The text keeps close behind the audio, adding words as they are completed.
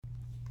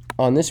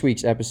On this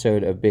week's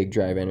episode of Big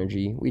Drive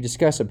Energy, we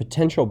discuss a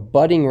potential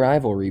budding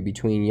rivalry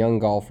between young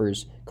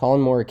golfers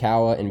Collin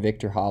Morikawa and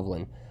Victor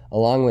Hovland,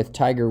 along with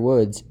Tiger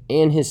Woods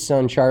and his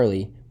son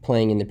Charlie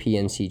playing in the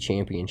PNC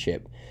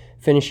Championship.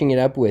 Finishing it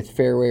up with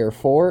Fairway or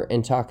Four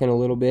and talking a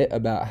little bit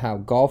about how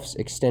golf's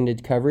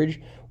extended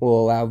coverage will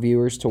allow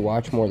viewers to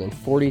watch more than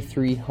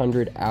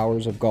 4,300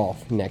 hours of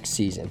golf next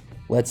season.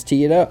 Let's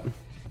tee it up.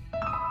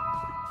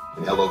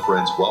 Hello,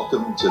 friends.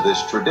 Welcome to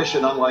this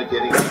tradition unlike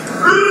any.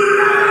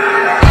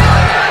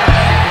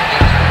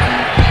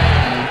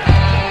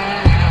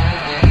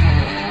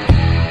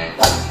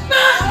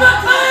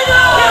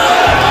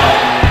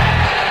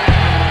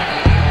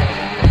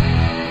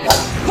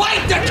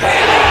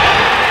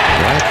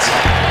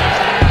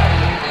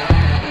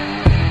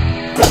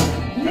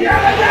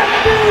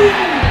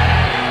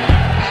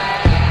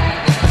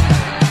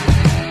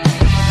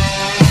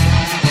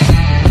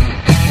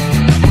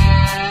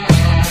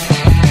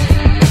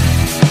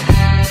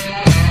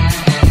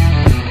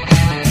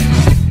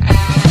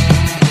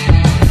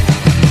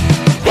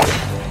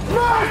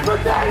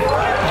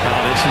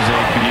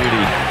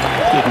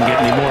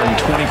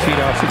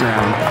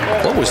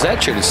 What was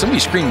that, Chair? Did somebody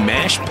scream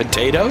mashed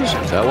potatoes?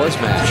 That was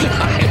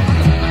mashed.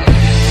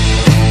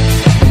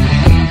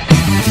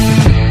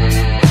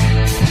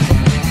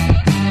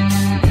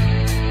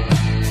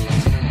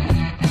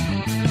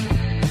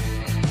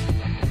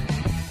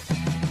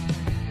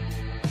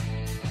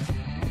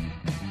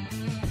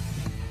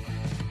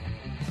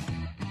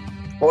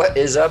 What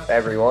is up,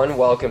 everyone?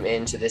 Welcome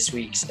into this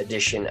week's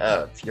edition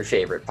of your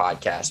favorite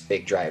podcast,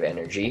 Big Drive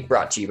Energy,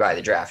 brought to you by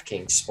the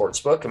DraftKings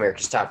Sportsbook,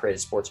 America's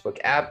top-rated sportsbook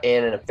app,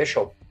 and an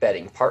official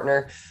betting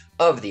partner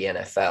of the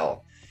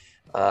NFL.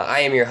 I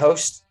am your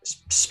host,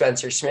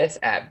 Spencer Smith,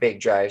 at Big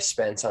Drive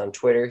Spence on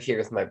Twitter, here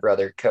with my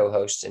brother,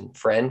 co-host, and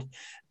friend,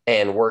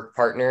 and work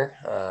partner.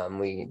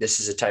 This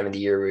is a time of the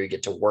year where we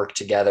get to work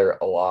together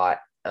a lot.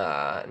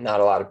 Not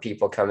a lot of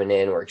people coming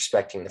in. We're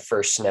expecting the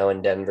first snow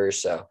in Denver,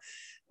 so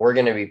we're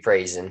going to be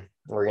praising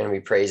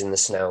the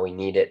snow. We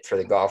need it for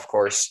the golf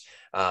course.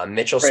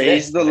 Mitchell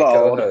Praise Smith, the my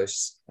Lord.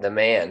 co-host, the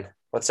man.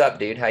 What's up,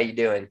 dude? How you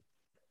doing?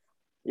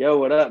 Yo,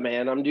 what up,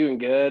 man? I'm doing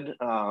good.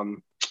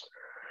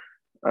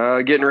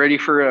 Getting ready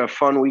for a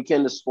fun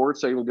weekend of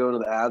sports. I'm going to go to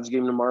the Avs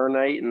game tomorrow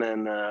night, and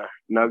then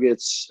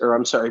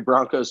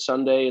Broncos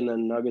Sunday, and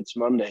then Nuggets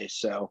Monday.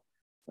 So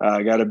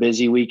I got a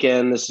busy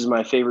weekend. This is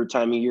my favorite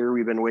time of year.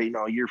 We've been waiting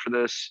all year for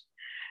this.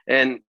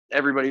 And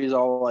everybody's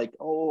all like,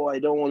 oh, I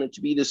don't want it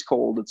to be this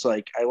cold. It's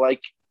like, I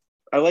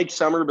like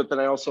summer, but then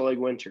I also like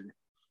winter.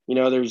 You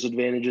know, there's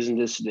advantages and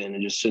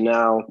disadvantages. So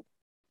now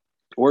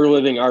we're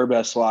living our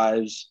best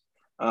lives,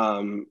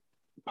 partying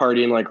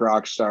like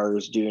rock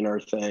stars, doing our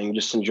thing,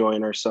 just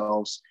enjoying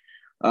ourselves.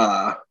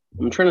 I'm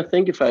trying to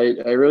think if I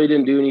really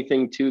didn't do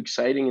anything too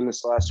exciting in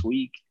this last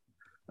week.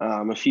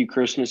 A few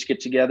Christmas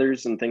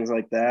get-togethers and things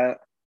like that.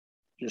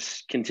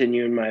 Just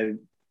continuing my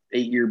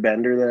 8-year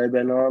bender that I've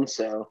been on.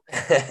 So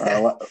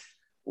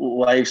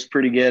life's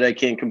pretty good. I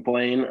can't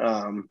complain.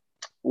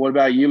 What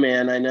about you,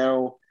 man? I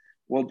know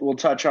we'll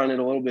touch on it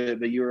a little bit,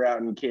 but you were out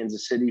in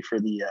Kansas City for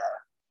the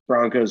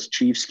Broncos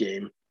Chiefs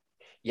game.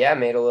 Yeah,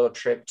 made a little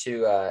trip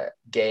to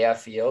Gaya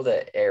Field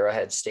at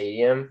Arrowhead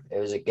Stadium. It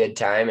was a good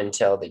time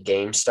until the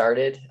game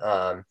started.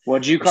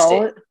 What'd you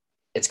call it?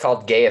 It's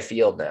called Gaya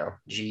Field now.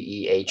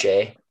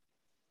 Geha.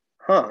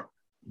 Huh.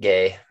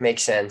 Gay.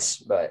 Makes sense,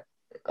 but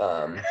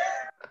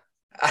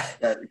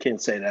I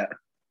can't say that.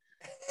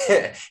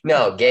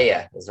 No,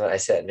 Gaia is what I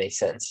said. Makes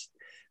sense.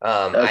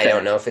 Okay. I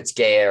don't know if it's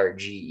Gaia or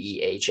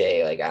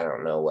Geha. Like, I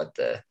don't know what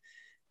the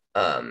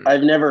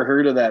I've never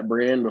heard of that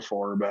brand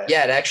before, but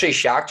yeah, it actually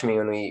shocked me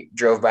when we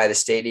drove by the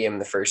stadium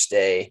the first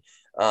day.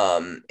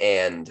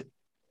 And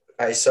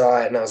I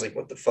saw it and I was like,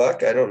 what the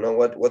fuck? I don't know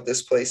what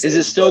this place is.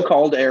 Is it still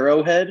called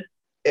Arrowhead?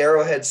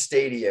 Arrowhead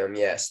Stadium,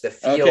 yes. The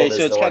field so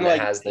is the one that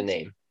has the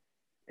name.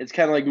 It's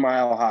kind of like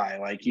Mile High.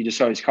 Like you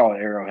just always call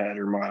it Arrowhead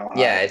or Mile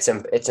High. Yeah, it's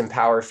in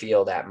Power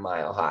Field at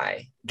Mile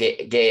High.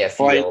 Gaya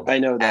Field I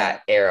know that.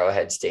 At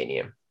Arrowhead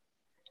Stadium.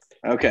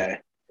 Okay.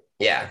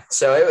 Yeah.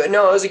 So, it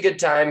was a good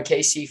time.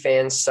 KC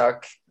fans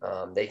suck.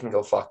 They can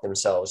go fuck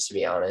themselves, to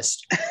be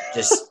honest.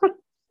 Just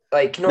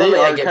like normally they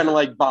are I get kind of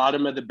like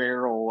bottom of the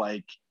barrel,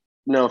 like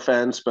no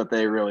offense, but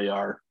they really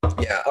are.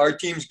 Yeah, our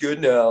team's good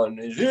now. And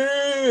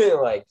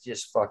like,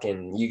 just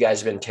fucking, you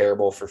guys have been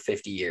terrible for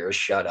 50 years.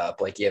 Shut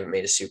up. Like, you haven't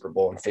made a Super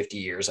Bowl in 50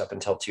 years up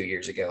until 2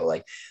 years ago.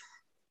 Like,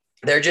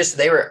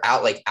 they were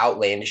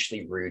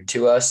outlandishly rude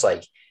to us,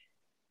 like,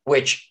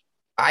 which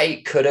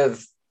I could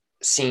have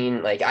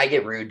seen. Like, I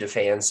get rude to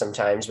fans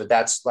sometimes, but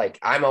that's like,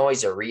 I'm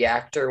always a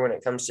reactor when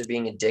it comes to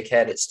being a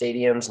dickhead at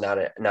stadiums,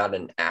 not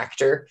an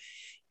actor.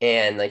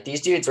 And like,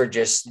 these dudes were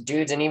just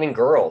dudes, and even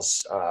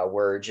girls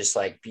were just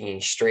like being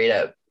straight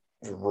up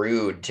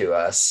rude to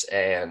us,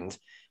 and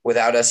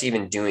without us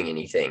even doing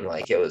anything.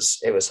 Like, it was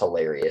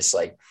hilarious.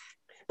 Like,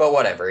 but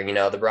whatever,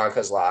 the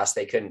Broncos lost.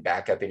 They couldn't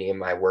back up any of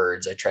my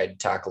words. I tried to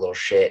talk a little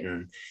shit,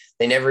 and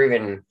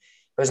it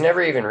was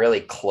never even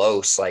really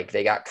close. Like,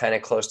 they got kind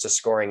of close to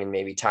scoring and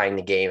maybe tying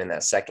the game in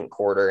that second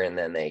quarter, and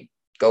then they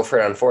go for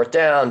it on fourth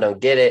down, don't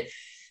get it.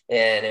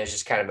 And it was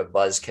just kind of a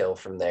buzzkill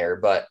from there.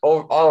 But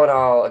all in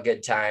all, a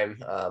good time.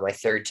 My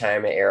third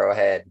time at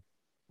Arrowhead,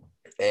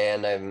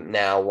 and I'm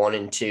now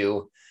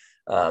 1-2.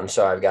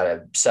 So I've got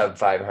a sub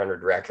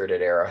 500 record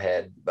at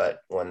Arrowhead.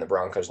 But when the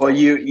Broncos,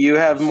 you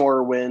have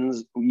more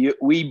wins.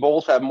 We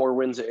both have more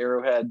wins at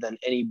Arrowhead than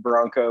any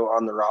Bronco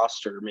on the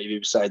roster, maybe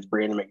besides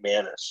Brandon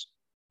McManus.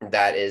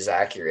 That is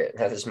accurate.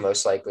 That is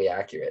most likely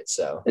accurate.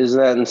 So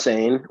isn't that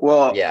insane?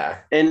 Well, yeah.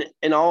 And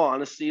in all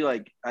honesty,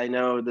 like, I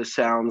know this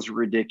sounds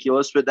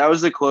ridiculous, but that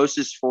was the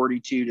closest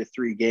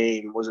 42-3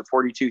 game. Was it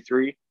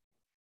 42-3?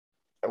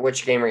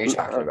 Which game are you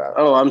talking about?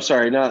 Oh, I'm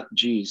sorry.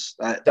 Geez.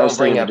 Don't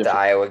bring up the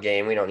Iowa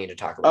game. We don't need to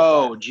talk about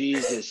that. Oh,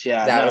 Jesus.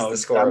 Yeah. That was the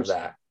score of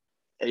that.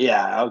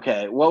 Yeah.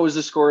 Okay. What was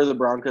the score of the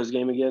Broncos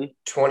game again?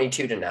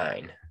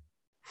 22-9.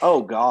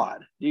 Oh,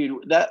 God.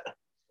 Dude,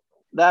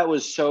 that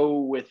was so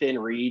within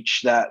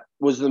reach. That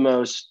was the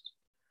most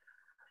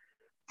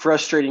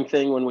frustrating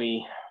thing when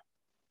we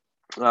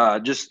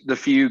just the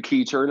few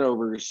key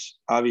turnovers,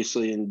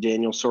 obviously, and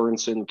Daniel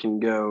Sorensen can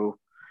go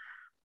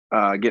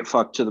get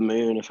fucked to the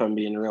moon, if I'm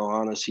being real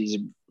honest.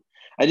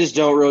 I just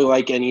don't really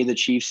like any of the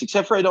Chiefs,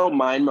 except for I don't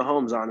mind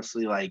Mahomes,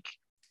 honestly. Like,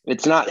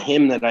 it's not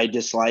him that I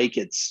dislike.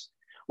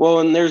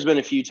 And there's been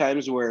a few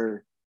times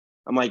where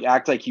I'm like,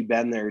 act like you've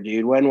been there,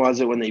 dude. When was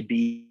it when they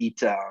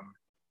beat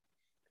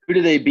who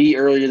did they beat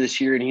earlier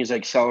this year? And he's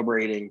like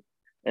celebrating,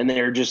 and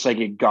they're just like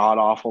a god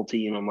awful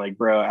team. I'm like,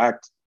 bro,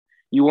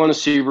 you won a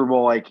Super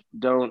Bowl. Like,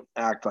 don't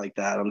act like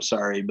that. I'm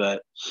sorry,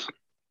 but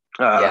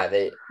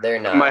yeah, they're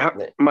not.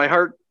 My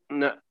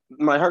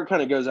heart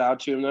kind of goes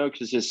out to him though,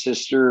 because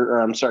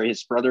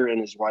his brother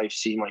and his wife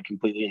seem like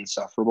completely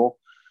insufferable.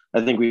 I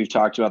think we've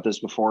talked about this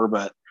before,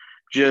 but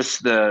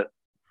just the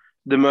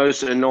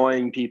most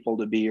annoying people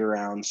to be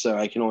around. So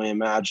I can only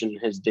imagine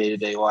his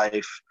day-to-day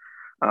life.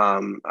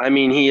 I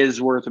mean, he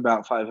is worth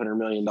about $500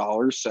 million,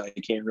 so I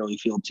can't really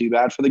feel too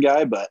bad for the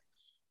guy, but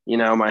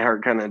my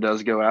heart kind of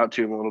does go out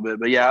to him a little bit.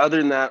 But yeah, other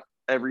than that,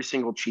 every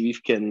single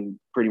Chief can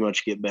pretty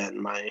much get bent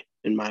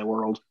in my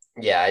world.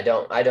 Yeah, I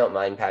don't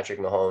mind Patrick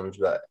Mahomes,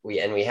 but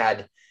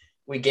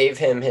we gave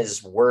him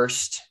his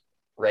worst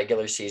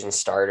regular season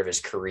start of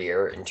his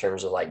career in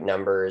terms of like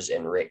numbers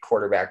and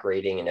quarterback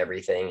rating and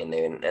everything, and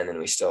then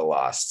we still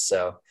lost.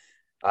 So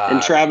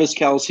and Travis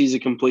Kelce's a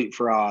complete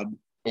fraud.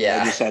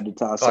 Yeah, I just had to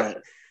toss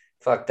that.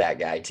 Fuck that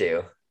guy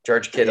too.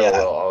 George Kittle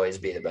will always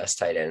be the best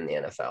tight end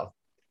in the NFL.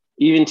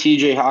 Even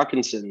TJ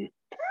Hawkinson.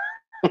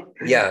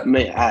 Yeah,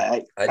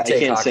 I'd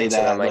take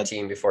Hawkinson on my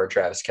team before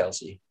Travis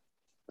Kelce.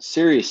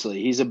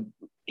 Seriously,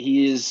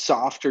 he is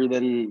softer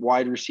than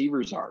wide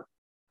receivers are.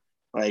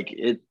 Like,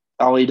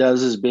 all he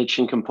does is bitch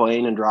and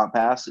complain and drop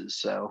passes.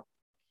 So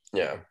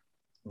yeah,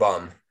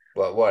 bum.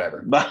 Well,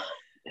 whatever. But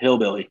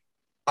hillbilly.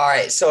 All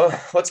right, so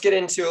let's get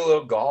into a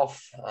little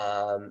golf.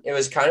 It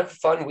was kind of a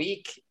fun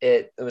week.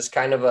 It was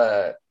kind of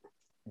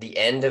the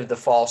end of the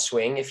fall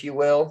swing, if you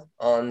will,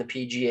 on the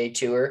PGA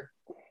Tour.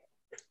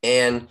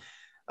 And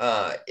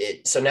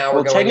so now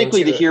we're going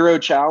technically the Hero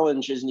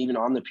Challenge isn't even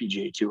on the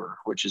PGA Tour,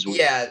 which is weird.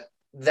 Yeah,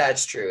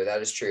 that's true.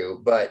 That is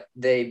true. But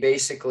they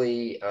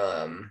basically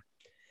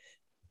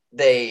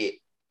they're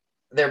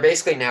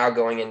basically now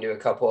going into a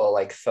couple of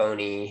like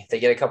phony.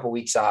 They get a couple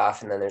weeks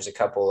off, and then there's a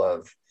couple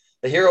of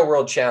the Hero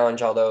World Challenge,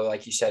 although,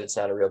 like you said, it's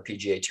not a real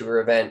PGA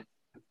Tour event,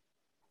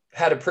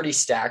 had a pretty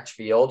stacked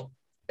field.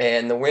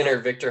 And the winner,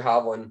 Victor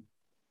Hovland,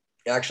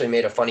 actually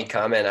made a funny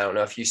comment. I don't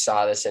know if you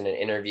saw this in an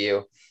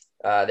interview.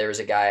 There was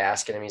a guy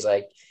asking him, he's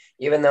like,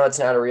 even though it's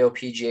not a real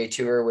PGA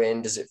Tour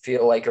win, does it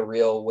feel like a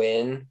real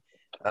win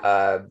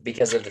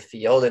because of the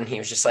field? And he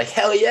was just like,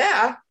 hell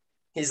yeah.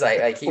 He's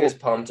like he was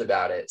pumped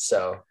about it.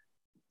 So.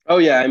 Oh,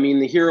 yeah. I mean,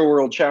 the Hero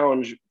World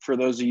Challenge, for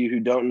those of you who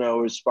don't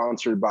know, is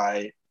sponsored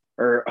by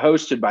or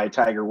hosted by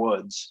Tiger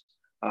Woods,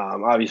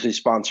 obviously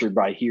sponsored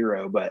by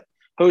Hero, but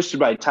hosted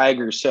by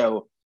Tiger.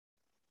 So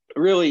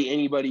really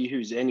anybody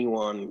who's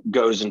anyone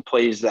goes and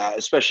plays that,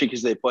 especially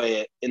because they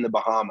play it in the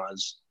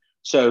Bahamas.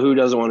 So who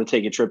doesn't want to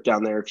take a trip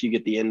down there if you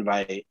get the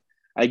invite?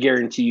 I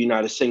guarantee you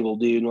not a single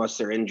dude, unless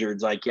they're injured,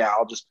 is like, yeah,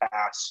 I'll just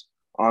pass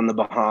on the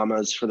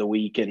Bahamas for the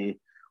week and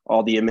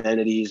all the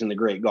amenities and the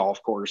great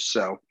golf course.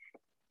 So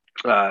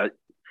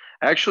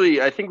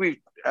actually, I think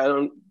I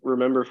don't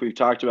remember if we've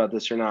talked about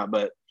this or not,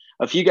 but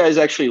a few guys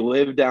actually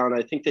live down.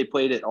 I think they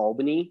played at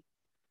Albany.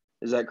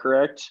 Is that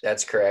correct?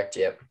 That's correct.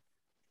 Yep.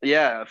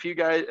 Yeah. A few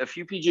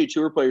PGA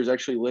Tour players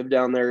actually live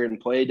down there and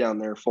play down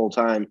there full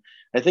time.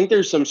 I think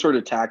there's some sort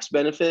of tax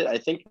benefit. I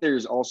think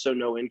there's also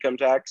no income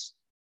tax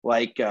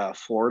like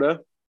Florida.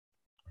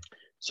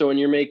 So when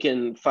you're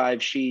making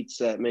 5 sheets,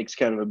 that makes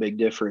kind of a big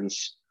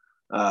difference.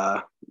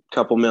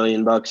 Couple $1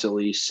 million at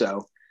least.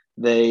 So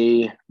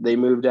they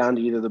moved down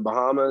to either the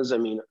Bahamas. I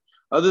mean,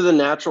 other than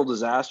natural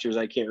disasters,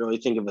 I can't really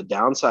think of a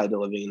downside to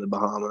living in the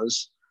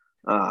Bahamas.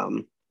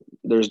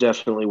 There's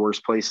definitely worse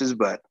places,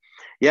 but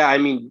yeah, I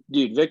mean,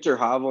 dude, Victor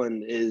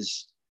Hovland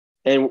is,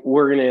 and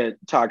we're going to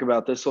talk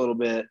about this a little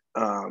bit.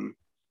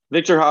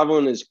 Victor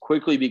Hovland is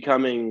quickly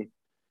becoming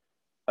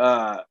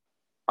arguably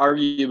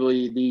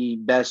the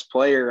best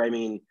player. I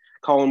mean,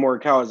 Colin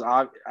Morikawa is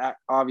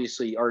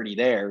obviously already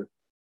there,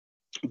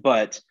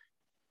 but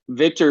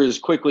Victor is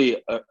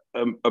quickly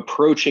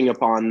approaching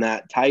upon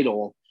that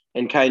title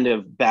and kind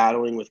of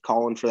battling with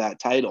Colin for that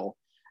title.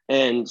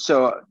 And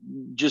so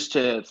just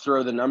to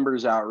throw the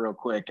numbers out real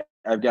quick,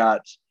 I've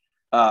got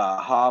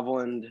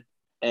Hovland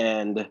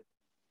and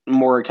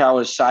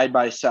Morikawa's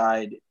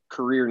side-by-side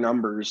career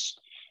numbers.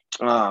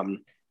 So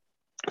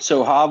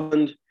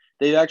Hovland,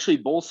 they've actually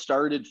both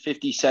started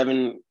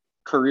 57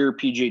 career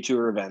PGA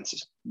Tour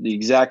events, the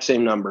exact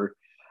same number.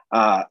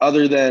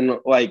 Other than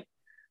like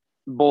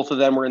both of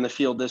them were in the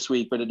field this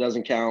week, but it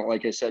doesn't count,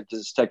 like I said,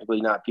 because it's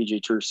technically not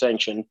PGA Tour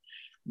sanctioned.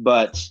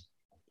 But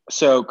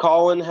so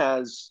Colin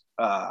has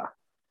Colin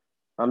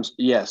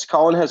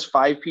has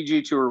 5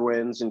 PGA Tour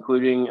wins,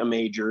 including a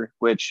major,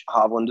 which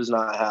Hovland does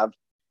not have.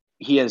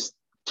 He has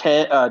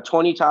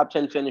 20 top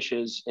 10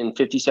 finishes in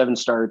 57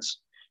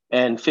 starts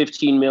and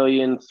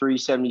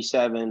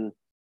 $15,377,000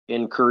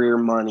 in career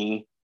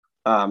money,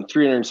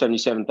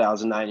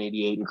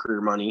 $377,988 in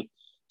career money.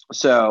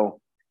 So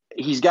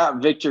he's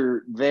got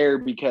Victor there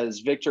because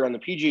Victor on the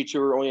PGA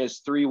Tour only has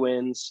 3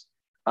 wins,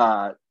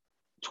 12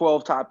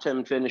 top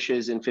 10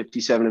 finishes in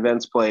 57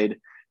 events played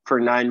for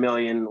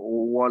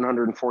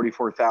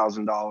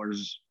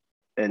 $9,144,000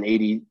 and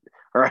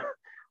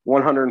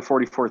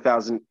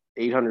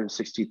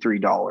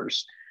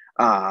 $144,863.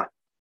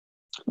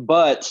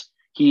 But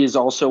he is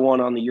also won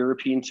on the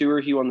European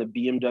Tour. He won the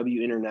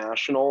BMW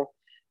International.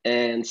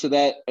 And so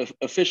that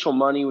official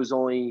money was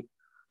only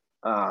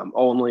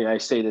I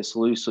say this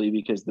loosely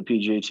because the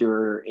PGA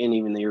Tour and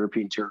even the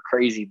European Tour are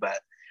crazy, but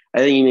I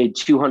think he made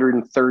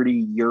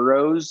 230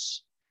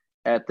 euros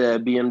at the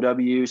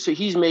BMW. So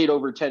he's made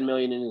over 10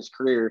 million in his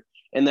career,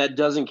 and that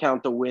doesn't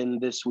count the win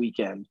this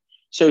weekend.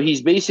 So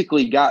he's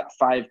basically got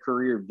 5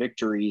 career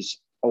victories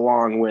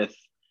along with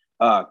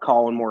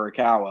Colin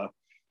Morikawa.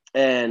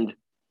 And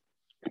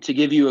to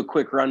give you a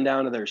quick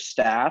rundown of their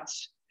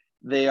stats,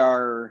 they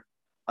are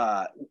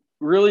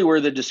really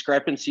where the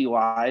discrepancy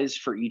lies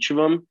for each of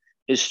them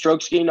is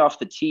strokes gained off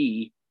the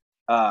tee.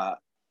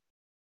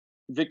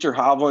 Victor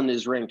Hovland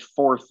is ranked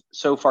 4th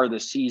so far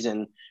this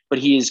season, but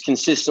he is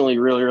consistently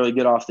really, really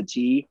good off the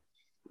tee.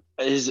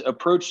 His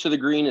approach to the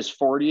green is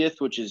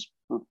 40th, which is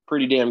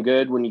pretty damn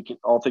good when you can,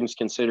 all things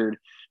considered.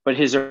 But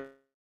his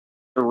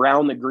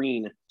around the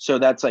green, so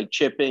that's like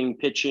chipping,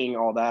 pitching,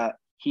 all that,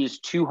 he is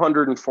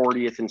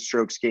 240th in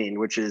strokes gained,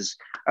 which is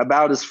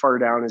about as far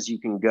down as you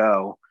can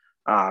go.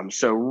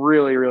 So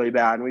really, really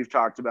bad. And we've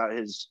talked about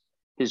his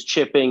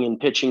chipping and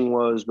pitching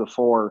woes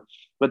before.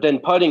 But then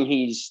putting,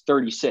 he's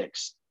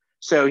 36th.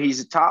 So he's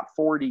a top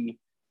 40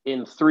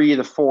 in 3 of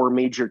the 4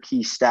 major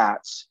key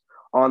stats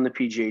on the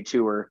PGA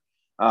Tour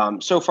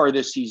so far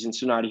this season,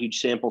 so not a huge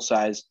sample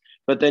size.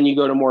 But then you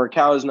go to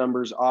Morikawa's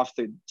numbers off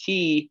the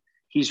tee,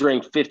 he's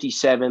ranked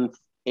 57th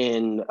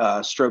in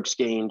strokes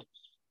gained.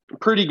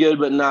 Pretty good,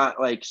 but not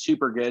like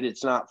super good.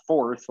 It's not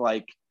 4th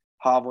like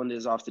Hovland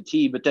is off the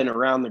tee, but then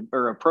around the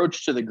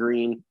approach to the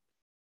green,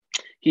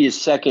 he is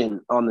 2nd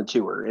on the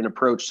tour in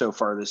approach so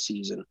far this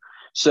season.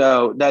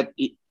 So that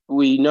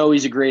we know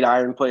he's a great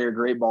iron player,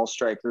 great ball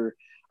striker.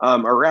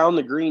 Around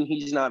the green,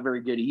 he's not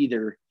very good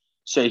either.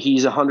 So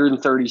he's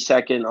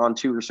 132nd on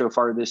tour so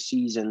far this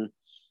season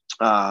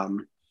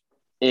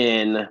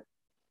in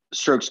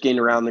strokes gained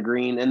around the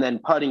green. And then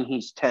putting,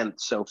 he's 10th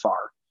so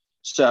far.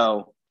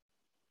 So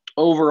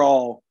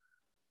overall,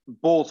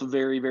 both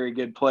very, very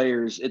good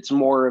players. It's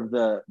more of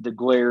the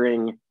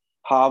glaring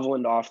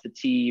Hovland off the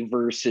tee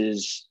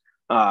versus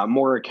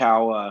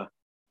Morikawa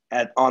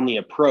on the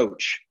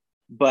approach.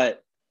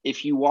 But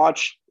if you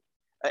watch,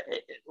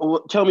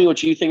 tell me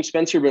what you think,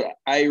 Spencer, but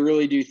I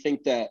really do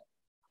think that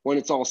when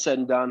it's all said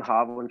and done,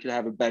 Hovland could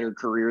have a better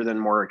career than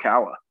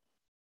Morikawa.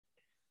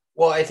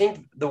 Well, I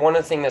think the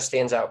one thing that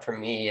stands out for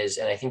me is,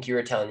 and I think you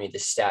were telling me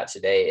this stat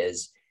today,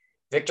 is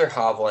Victor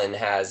Hovland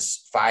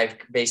has 5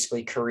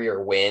 basically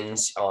career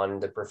wins on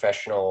the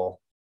professional,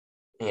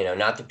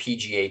 not the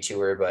PGA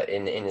Tour, but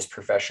in his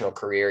professional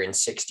career in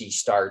 60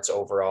 starts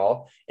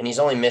overall. And he's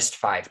only missed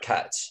 5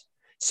 cuts.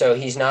 So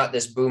he's not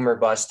this boomer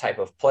bust type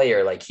of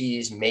player. Like,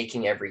 he's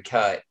making every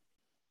cut.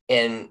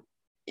 And,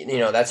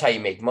 that's how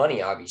you make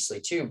money, obviously,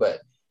 too.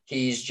 But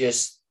he's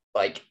just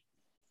like,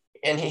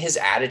 and his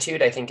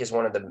attitude, I think, is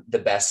one of the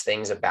best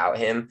things about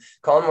him.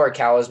 Colin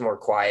Morikawa is more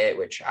quiet,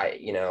 which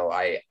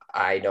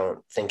I don't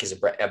think is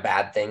a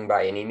bad thing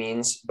by any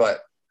means.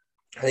 But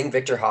I think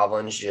Victor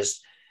Hovland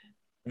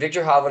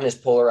is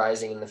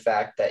polarizing in the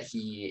fact that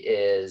he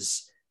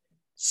is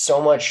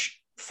so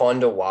much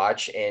fun to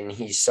watch, and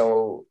he's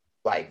so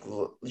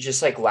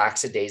just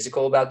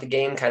lackadaisical about the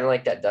game, kind of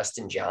like that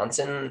Dustin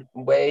Johnson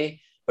way,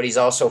 but he's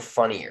also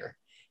funnier.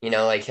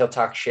 He'll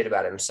talk shit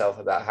about himself,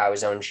 about how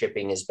his own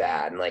chipping is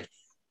bad. And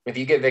if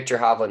you get Victor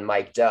Hovland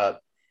mic'd up,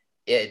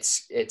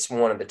 it's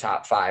one of the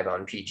top 5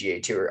 on the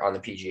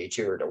PGA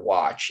Tour to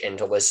watch and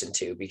to listen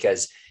to,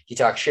 because he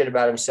talks shit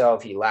about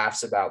himself. He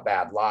laughs about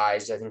bad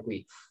lies. I think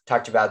we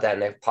talked about that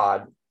in the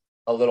pod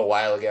a little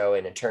while ago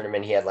in a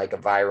tournament, he had like a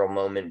viral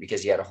moment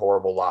because he had a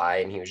horrible lie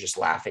and he was just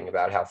laughing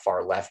about how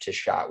far left his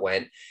shot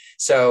went.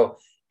 So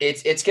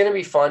it's going to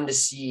be fun to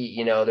see,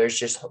 you know, there's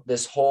just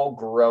this whole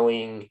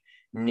growing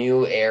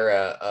new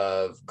era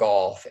of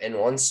golf. And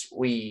once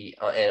we,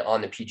 and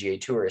on the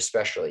PGA Tour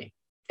especially,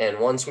 and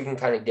once we can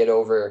kind of get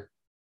over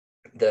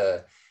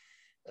the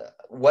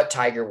what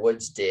Tiger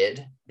Woods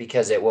did,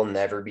 because it will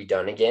never be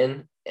done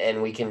again,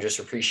 and we can just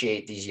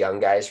appreciate these young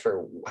guys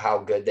for how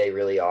good they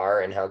really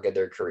are and how good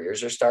their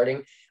careers are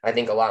starting, I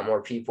think a lot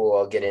more people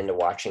will get into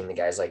watching the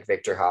guys like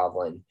Victor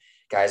Hovland,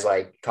 guys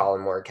like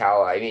Colin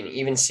Morikawa. I mean,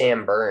 even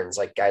Sam Burns,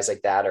 like guys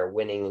like that are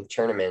winning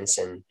tournaments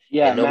and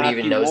nobody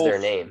even knows their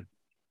name.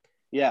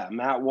 Yeah,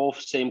 Matt Wolff,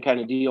 same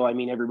kind of deal. I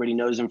mean, everybody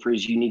knows him for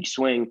his unique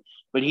swing,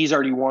 but he's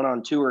already won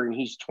on tour and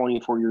he's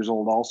 24 years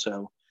old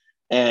also.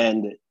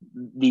 And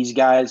these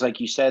guys,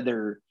 like you said,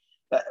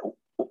 that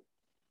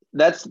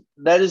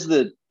is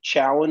the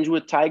challenge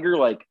with Tiger.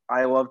 Like,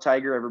 I love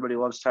Tiger. Everybody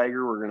loves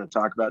Tiger. We're going to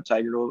talk about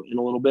Tiger in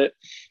a little bit.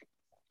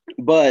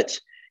 But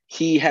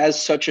he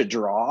has such a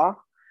draw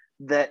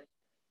that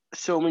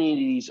so many of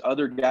these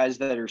other guys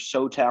that are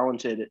so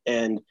talented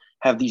and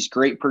have these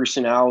great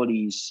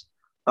personalities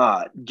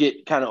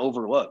get kind of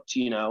overlooked,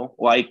 you know,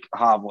 like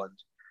Hovland,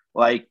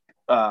 like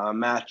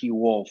Matthew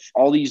Wolff,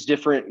 all these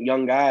different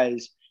young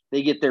guys.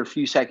 They get their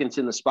few seconds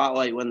in the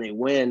spotlight when they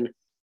win,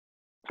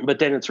 but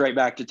then it's right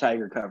back to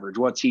Tiger coverage.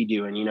 What's he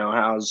doing? You know,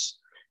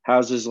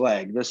 how's his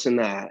leg, this and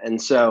that. And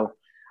so,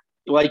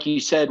 like you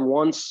said,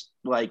 once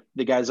like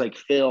the guys like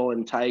Phil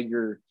and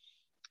Tiger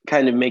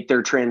kind of make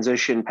their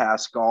transition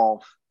past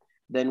golf,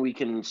 then we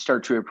can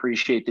start to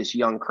appreciate this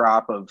young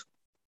crop of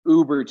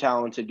uber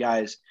talented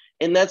guys.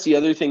 And that's the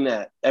other thing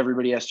that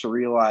everybody has to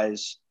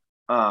realize.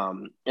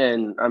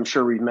 And I'm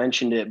sure we've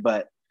mentioned it,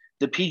 but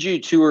the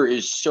PGA Tour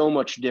is so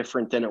much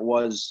different than it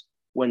was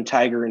when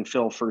Tiger and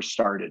Phil first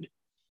started.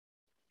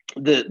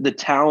 The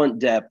talent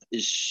depth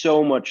is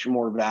so much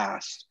more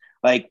vast.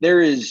 Like, there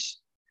is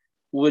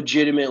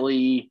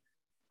legitimately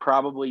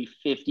probably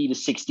 50 to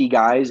 60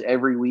 guys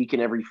every week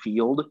in every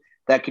field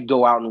that could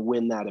go out and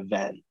win that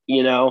event,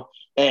 you know?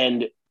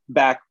 And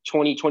back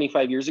 20,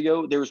 25 years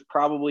ago, there was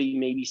probably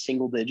maybe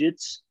single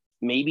digits,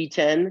 maybe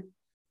 10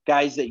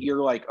 guys that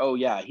you're like, oh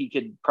yeah, he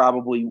could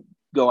probably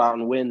go out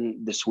and win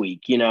this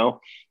week, you know?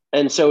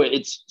 And so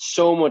it's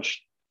so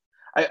much,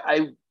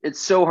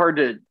 it's so hard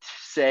to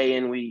say,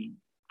 and we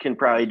can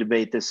probably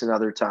debate this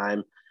another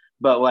time,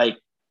 but like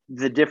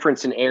the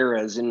difference in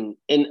eras in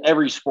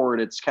every sport,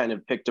 it's kind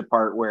of picked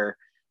apart, where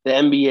the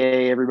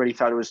NBA, everybody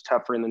thought it was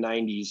tougher in the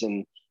 90s,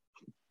 and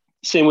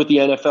same with the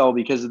NFL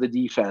because of the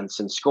defense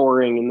and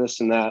scoring and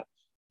this and that.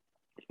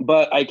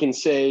 But I can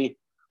say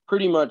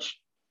pretty much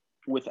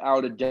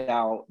without a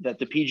doubt that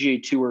the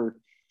PGA Tour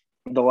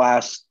the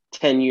last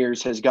 10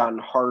 years has gotten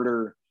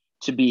harder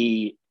to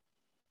be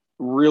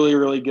really,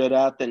 really good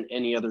at than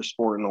any other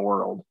sport in the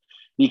world,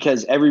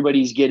 because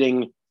everybody's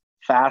getting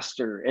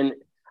faster. And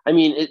I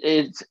mean,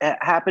 it's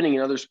happening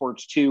in other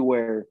sports too,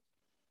 where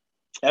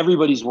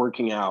everybody's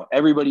working out,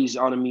 everybody's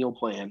on a meal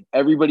plan,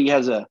 everybody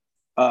has a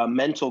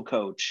mental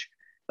coach.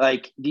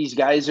 Like, these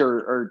guys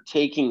are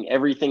taking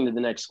everything to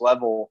the next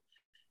level.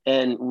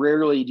 And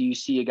rarely do you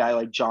see a guy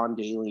like John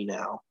Daly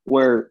now,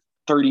 where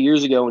 30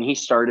 years ago when he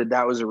started,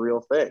 that was a real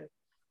thing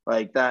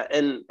like that.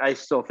 And I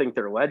still think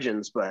they're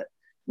legends, but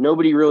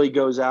nobody really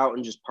goes out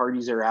and just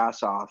parties their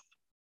ass off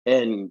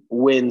and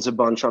wins a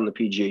bunch on the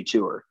PGA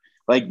Tour.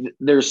 Like,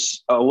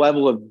 there's a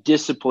level of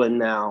discipline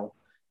now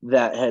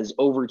that has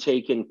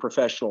overtaken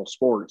professional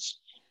sports,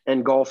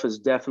 and golf is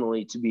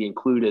definitely to be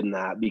included in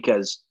that,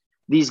 because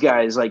these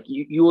guys, like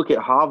you look at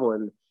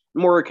Hovland,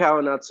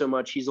 Morikawa, not so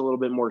much. He's a little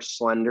bit more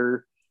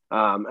slender.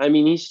 I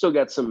mean, he's still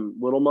got some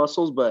little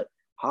muscles, but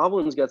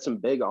Hovland's got some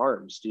big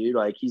arms, dude.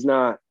 Like, he's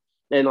not,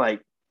 and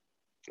like,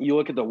 you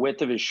look at the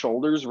width of his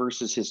shoulders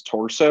versus his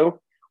torso,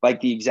 like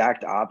the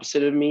exact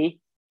opposite of me.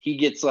 He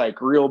gets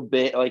like real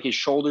big, like his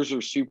shoulders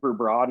are super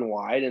broad and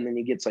wide, and then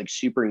he gets like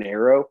super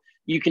narrow.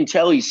 You can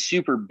tell he's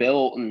super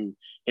built and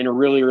in a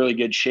really, really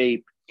good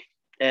shape.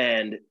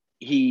 And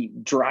he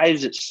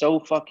drives it so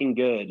fucking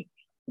good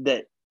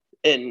that,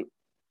 and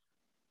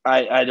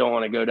I don't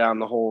want to go down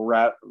the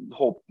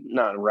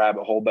not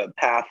rabbit hole, but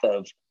path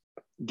of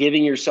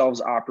giving yourself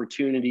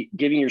opportunities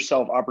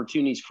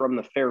from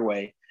the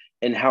fairway,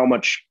 and how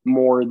much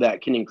more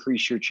that can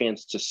increase your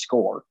chance to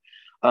score.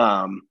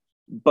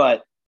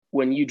 But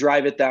when you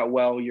drive it that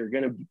well, you're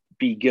going to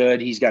be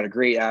good. He's got a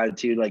great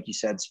attitude, like you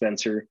said,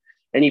 Spencer,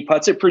 and he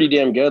putts it pretty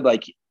damn good.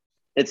 Like,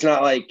 it's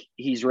not like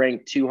he's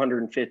ranked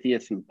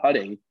 250th in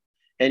putting,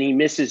 and he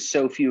misses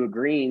so few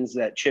greens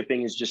that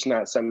chipping is just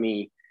not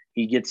something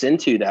he gets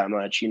into that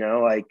much, you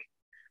know? Like,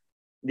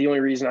 the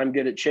only reason I'm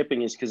good at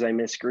chipping is because I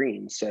miss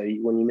greens. So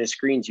when you miss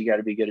greens, you got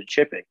to be good at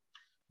chipping.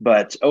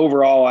 But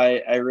overall,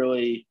 I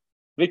really,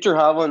 Victor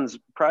Hovland's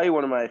probably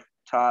one of my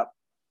top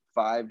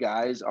 5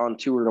 guys on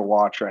tour to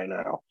watch right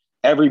now,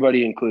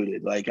 everybody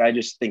included. Like, I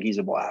just think he's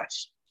a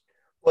blast.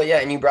 Well, yeah,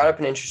 and you brought up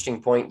an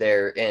interesting point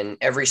there, and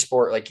every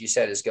sport, like you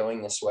said, is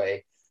going this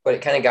way. But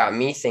it kind of got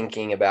me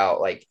thinking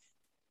about, like,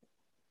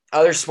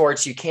 other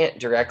sports you can't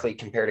directly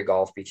compare to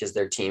golf because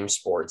they're team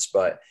sports,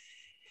 but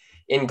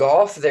in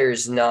golf,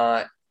 there's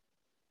not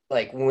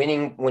like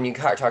winning when you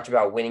talked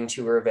about winning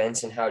tour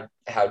events and how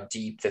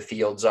deep the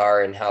fields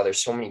are and how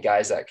there's so many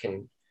guys that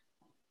can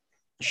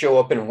show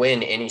up and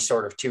win any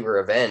sort of tour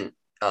event.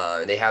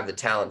 They have the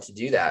talent to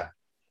do that.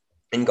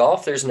 In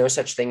golf, there's no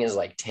such thing as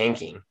like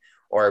tanking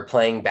or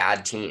playing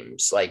bad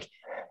teams. Like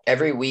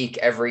every week,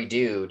 every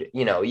dude,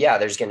 yeah,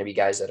 there's going to be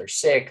guys that are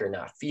sick or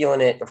not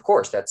feeling it. Of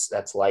course,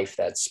 that's life,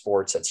 that's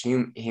sports, that's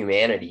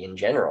humanity in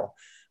general.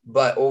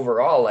 But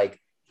overall, like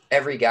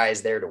every guy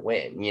is there to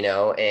win,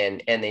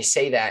 and they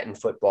say that in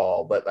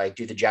football, but like,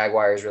 do the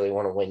Jaguars really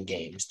want to win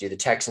games? Do the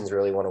Texans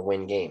really want to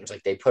win games?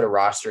 Like they put a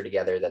roster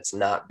together that's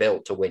not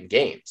built to win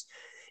games.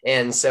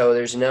 And so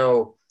there's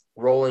no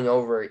rolling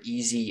over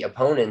easy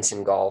opponents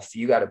in golf.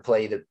 You got to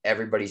play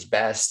everybody's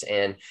best.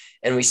 And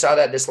we saw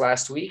that this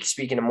last week.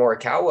 Speaking of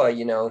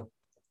Morikawa,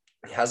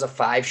 has a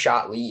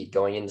 5-shot lead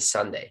going into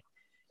Sunday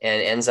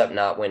and ends up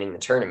not winning the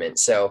tournament.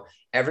 So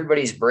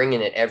everybody's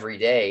bringing it every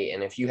day.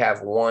 And if you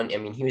have one, I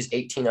mean, he was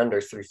 18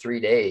 under through 3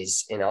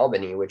 days in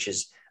Albany, which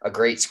is a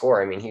great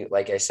score. I mean, he,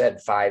 like I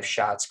said, 5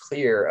 shots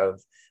clear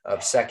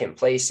of second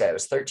place. That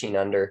was 13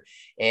 under.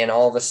 And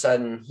all of a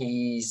sudden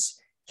he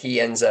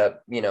ends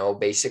up,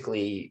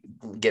 basically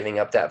giving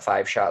up that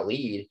 5-shot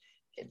lead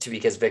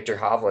because Victor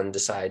Hovland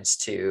decides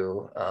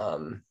to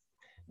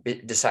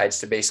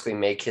basically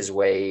make his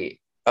way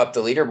up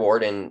the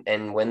leaderboard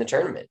and win the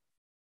tournament.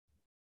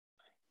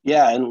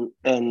 Yeah,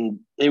 and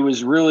it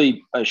was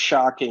really a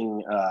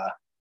shocking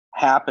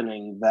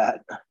happening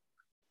that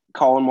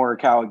Colin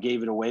Morikawa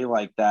gave it away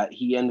like that.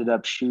 He ended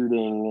up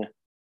shooting,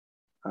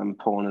 I'm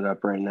pulling it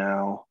up right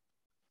now.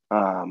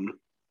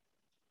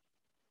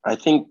 I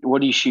think,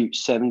 what did he shoot,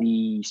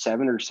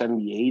 77 or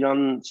 78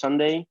 on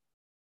Sunday?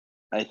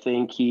 I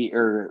think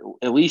or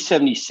at least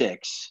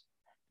 76,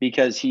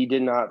 because he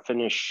did not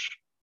finish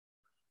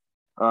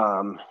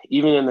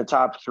even in the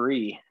top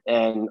 3.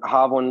 And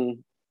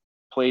Hovland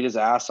played his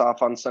ass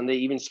off on Sunday.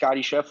 Even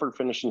Scotty Scheffler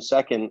finished in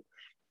second.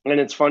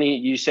 And it's funny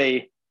you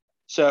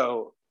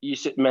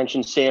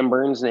mentioned Sam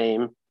Burns'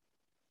 name.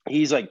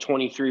 He's like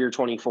 23 or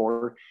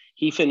 24.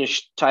 He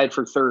finished tied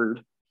for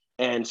third.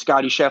 And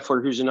Scotty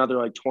Scheffler, who's another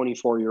like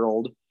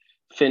 24-year-old,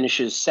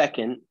 finishes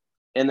second.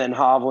 And then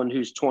Hovland,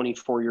 who's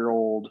 24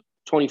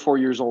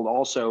 years old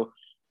also,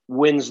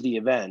 wins the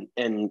event.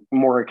 And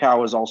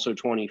Morikawa is also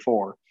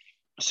 24.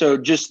 So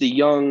just the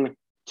young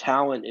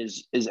talent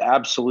is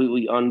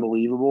absolutely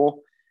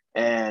unbelievable,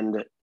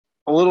 and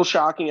a little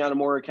shocking out of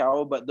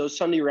Morikawa, but those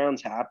Sunday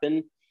rounds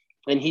happen,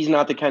 and he's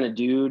not the kind of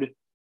dude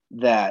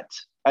that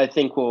I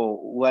think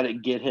will let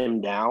it get him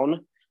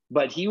down.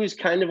 But he was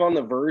kind of on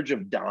the verge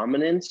of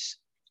dominance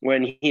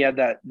when he had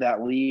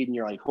that lead, and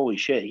you're like, holy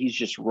shit, he's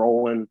just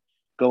rolling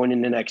going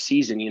into next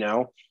season,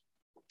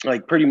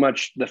 like pretty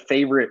much the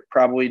favorite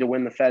probably to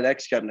win the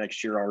FedEx Cup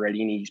next year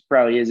already, and he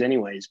probably is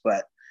anyways.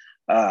 But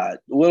a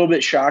little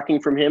bit shocking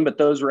from him, but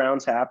those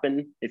rounds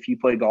happen. If you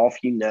play golf,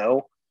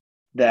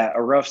 that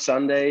a rough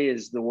Sunday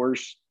is the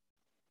worst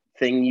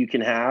thing you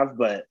can have,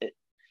 but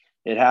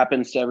it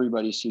happens to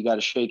everybody. So you got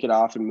to shake it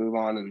off and move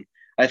on. And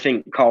I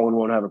think Colin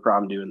won't have a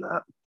problem doing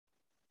that.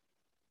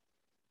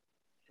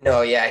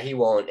 No, yeah, he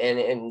won't.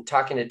 And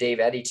talking to Dave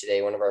Eddy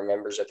today, one of our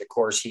members at the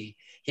course, he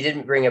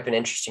didn't bring up an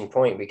interesting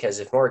point, because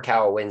if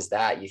Morikawa wins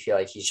that, you feel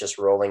like he's just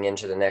rolling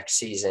into the next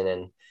season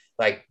and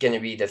like going to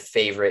be the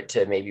favorite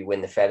to maybe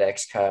win the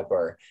FedEx Cup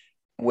or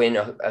win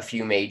a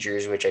few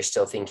majors, which I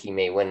still think he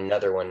may win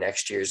another one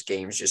next year's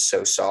game's just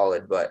so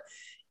solid. But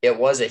it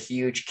was a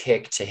huge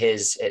kick to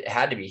it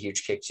had to be a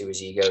huge kick to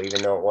his ego,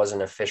 even though it was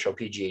an official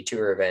PGA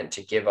Tour event,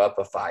 to give up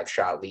a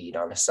 5-shot lead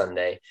on a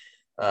Sunday.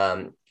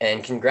 And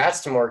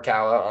congrats to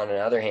Morikawa. On the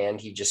other hand,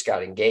 he just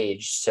got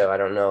engaged. So I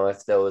don't know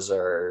if those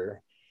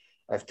were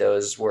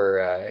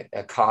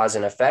a cause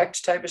and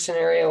effect type of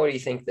scenario. What do you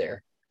think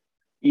there?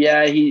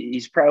 Yeah,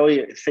 he's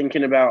probably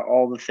thinking about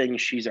all the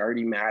things she's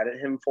already mad at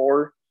him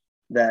for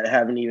that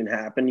haven't even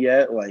happened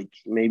yet. Like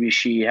maybe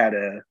she had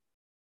a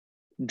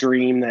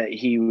dream that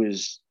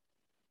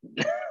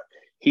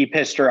he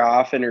pissed her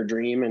off in her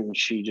dream, and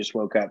she just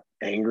woke up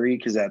angry,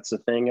 because that's the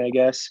thing, I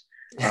guess.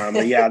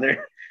 But yeah,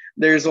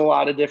 there's a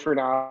lot of different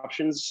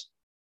options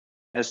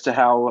as to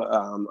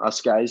how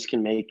us guys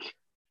can make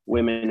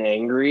women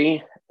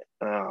angry.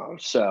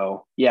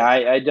 So yeah,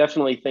 I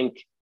definitely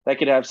think that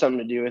could have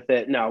something to do with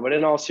it. No, but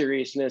in all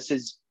seriousness,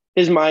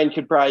 his mind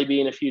could probably be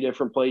in a few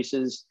different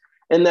places.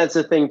 And that's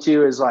the thing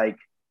too, is like,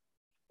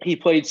 he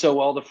played so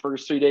well the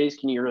first 3 days.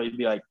 Can you really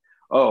be like,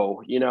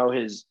 oh,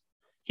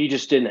 he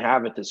just didn't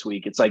have it this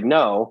week? It's like,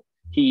 no,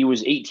 he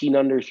was 18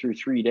 under through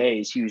 3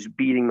 days. He was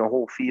beating the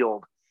whole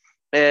field.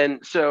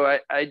 And so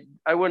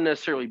I wouldn't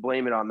necessarily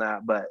blame it on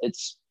that, but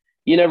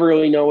you never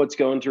really know what's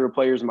going through a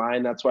player's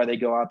mind. That's why they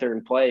go out there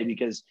and play,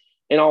 because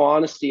in all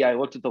honesty, I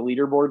looked at the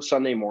leaderboard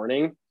Sunday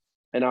morning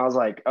and I was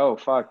like, oh,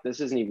 fuck,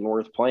 this isn't even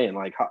worth playing.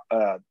 Like,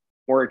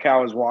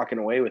 Morikawa was walking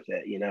away with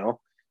it,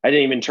 I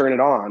didn't even turn it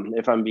on,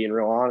 if I'm being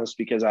real honest,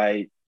 because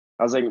I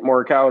was like,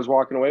 Morikawa was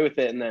walking away with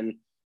it. And then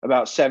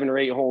about 7 or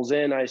 8 holes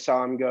in, I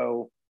saw him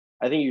go,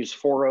 I think he was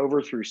 4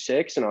 over through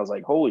 6. And I was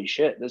like, holy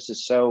shit, this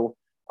is so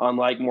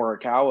unlike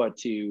Morikawa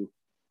to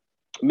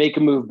make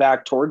a move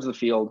back towards the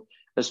field,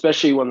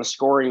 especially when the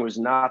scoring was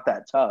not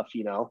that tough.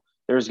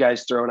 There's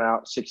guys throwing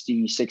out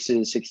 66s,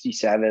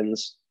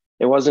 67s.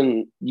 It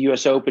wasn't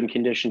US Open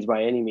conditions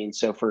by any means.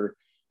 So for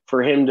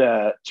him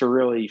to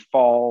really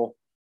fall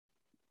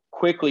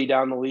quickly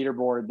down the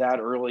leaderboard that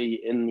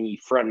early in the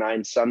front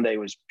 9 Sunday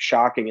was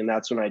shocking. And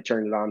that's when I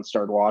turned it on and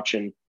started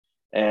watching.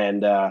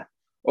 And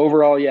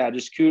overall, yeah,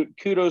 just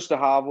kudos to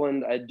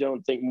Hovland. I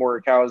don't think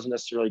Morikawa is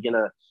necessarily going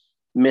to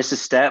miss a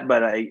step,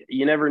 but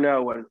you never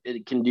know what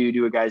it can do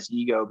to a guy's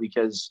ego,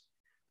 because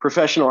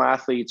professional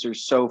athletes are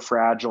so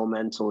fragile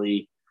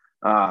mentally.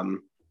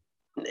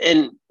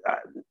 And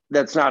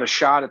that's not a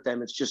shot at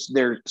them. It's just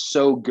they're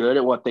so good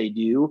at what they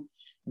do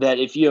that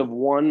if you have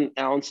 1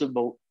 ounce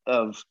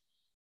of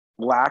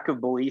lack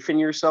of belief in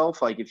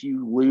yourself, like if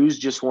you lose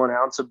just 1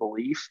 ounce of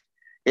belief,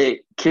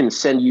 it can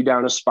send you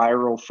down a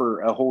spiral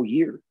for a whole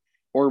year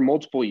or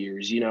multiple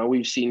years.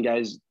 We've seen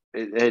guys,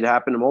 it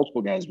happened to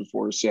multiple guys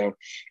before. So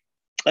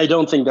I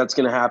don't think that's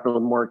going to happen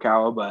with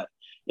Morikawa, but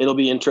it'll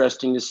be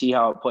interesting to see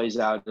how it plays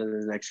out in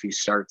the next few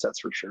starts. That's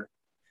for sure.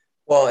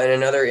 Well,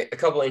 and a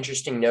couple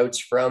interesting notes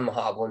from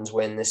Hovland's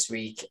win this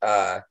week.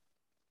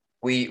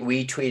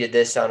 We tweeted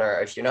this on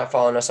if you're not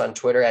following us on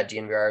Twitter at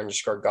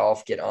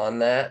DNVR_golf, get on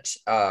that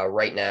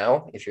right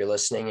now. If you're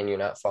listening and you're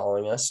not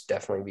following us,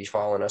 definitely be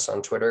following us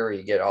on Twitter, where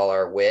you get all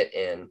our wit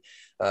and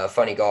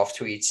funny golf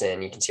tweets,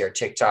 and you can see our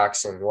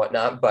TikToks and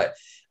whatnot. But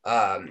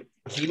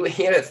he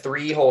had a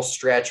 3-hole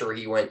stretch where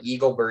he went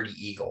eagle, birdie,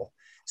 eagle.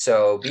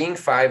 So being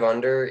 5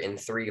 under in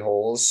 3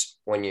 holes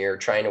when you're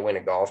trying to win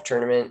a golf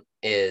tournament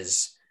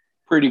is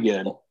pretty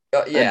good.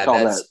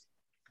 Yeah,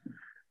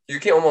 you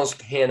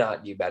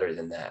cannot do better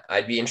than that.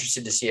 I'd be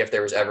interested to see if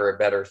there was ever a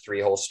better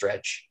 3-hole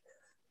stretch.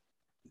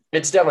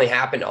 It's definitely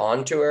happened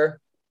on tour,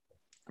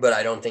 but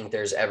I don't think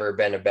there's ever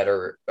been a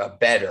better.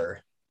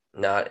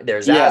 Not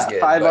there's as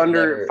good. 5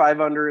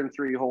 under in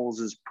 3 holes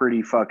is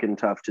pretty fucking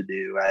tough to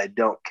do. I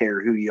don't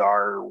care who you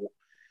are.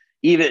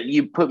 Even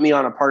you put me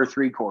on a par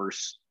 3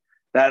 course.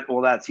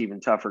 That's even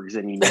tougher, because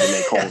then you need to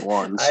make hole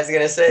ones. I was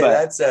gonna say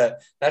that's a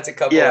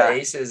couple of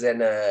aces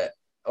and a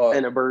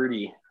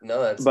birdie.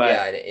 No,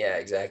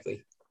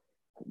 exactly.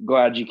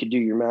 Glad you could do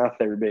your math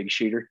there, big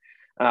shooter.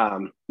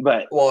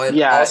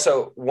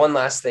 Also one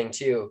last thing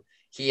too.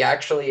 He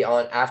actually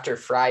after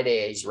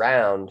Friday's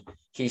round,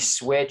 he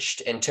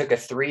switched and took a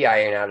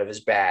 3-iron out of his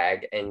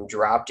bag and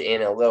dropped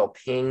in a little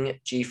Ping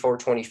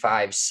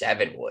G425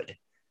 7-wood.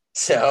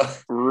 So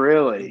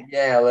really,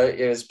 yeah,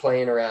 it was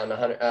playing around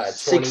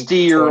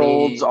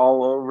 60-year-olds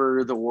all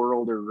over the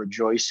world are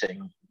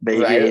rejoicing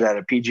that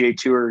a PGA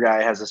Tour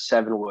guy has a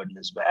 7-wood in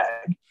his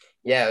bag.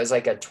 Yeah, it was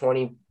like a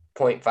 20.5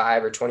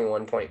 or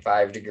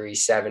 21.5 degree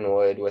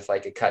 7-wood with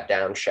like a cut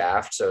down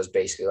shaft. So it was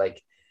basically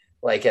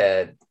like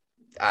a,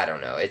 I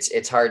don't know.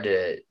 It's hard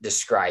to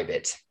describe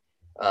it.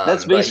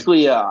 That's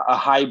basically a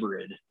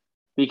hybrid,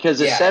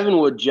 because a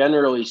 7-wood,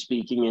 generally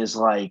speaking, is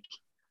like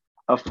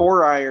a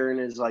 4-iron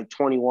is like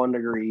 21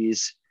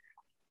 degrees.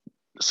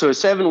 So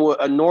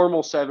a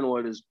normal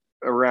 7-wood is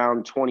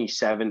around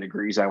 27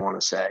 degrees, I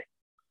want to say.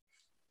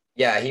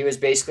 Yeah, he was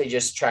basically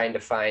just trying to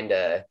find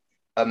a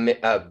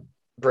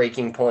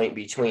breaking point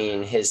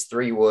between his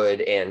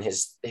 3-wood and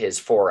his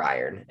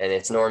 4-iron. And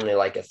it's normally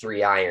like a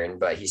 3-iron,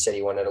 but he said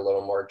he wanted a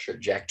little more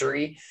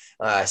trajectory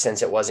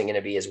since it wasn't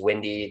going to be as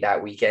windy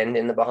that weekend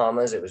in the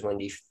Bahamas. It was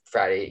windy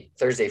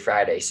Thursday,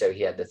 Friday. So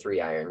he had the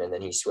 3-iron, and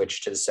then he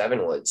switched to the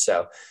 7-wood.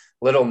 So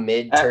little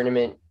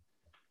mid-tournament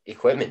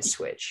equipment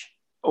switch.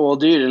 Well,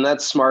 dude, and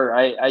that's smart.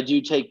 I do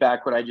take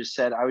back what I just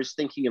said. I was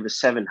thinking of a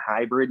 7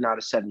 hybrid, not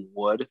a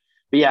 7-wood.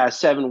 But yeah, a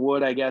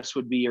 7-wood, I guess,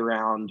 would be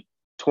around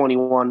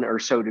 21 or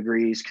so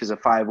degrees, because a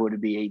 5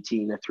 would be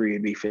 18, a 3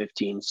 would be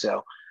 15.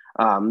 So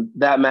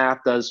that math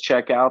does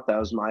check out. That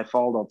was my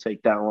fault. I'll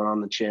take that one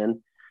on the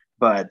chin.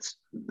 But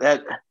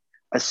that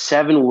a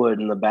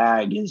 7-wood in the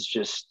bag is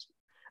just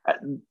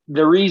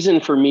the reason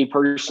for me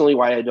personally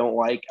why I don't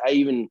like.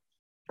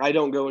 I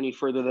don't go any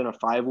further than a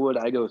 5-wood.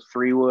 I go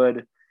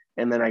 3-wood,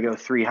 and then I go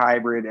 3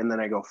 hybrid, and then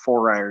I go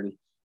 4-iron,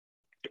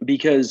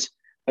 because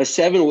a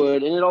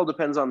 7-wood, and it all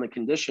depends on the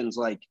conditions.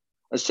 Like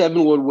a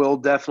 7-wood will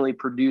definitely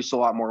produce a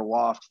lot more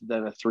loft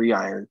than a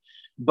 3-iron,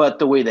 but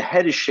the way the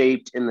head is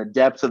shaped and the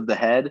depth of the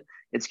head,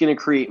 it's going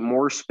to create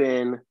more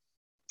spin.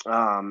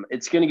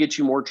 It's going to get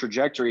you more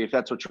trajectory if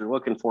that's what you're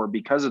looking for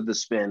because of the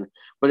spin,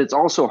 but it's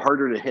also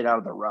harder to hit out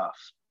of the rough.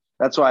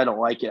 That's why I don't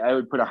like it. I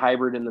would put a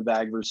hybrid in the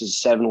bag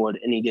versus 7-wood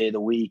any day of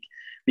the week,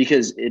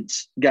 because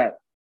it's got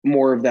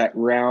more of that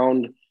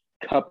round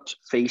cupped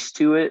face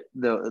to it.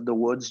 The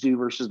woods do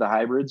versus the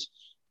hybrids,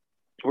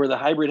 where the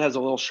hybrid has a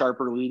little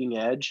sharper leading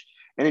edge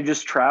and it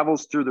just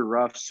travels through the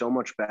rough so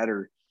much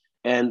better.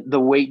 And the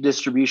weight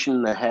distribution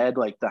in the head,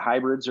 like the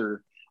hybrids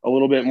are a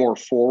little bit more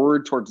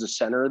forward towards the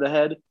center of the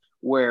head,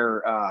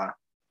 where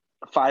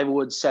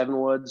 5-woods,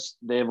 7-woods,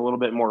 they have a little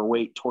bit more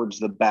weight towards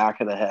the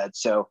back of the head.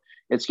 So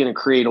it's going to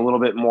create a little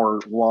bit more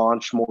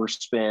launch, more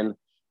spin,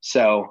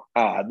 So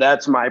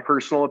that's my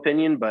personal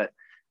opinion. But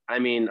I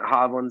mean,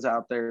 Hovland's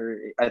out there.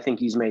 I think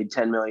he's made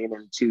 10 million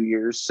in 2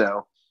 years.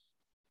 2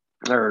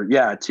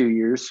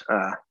 years.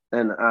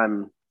 And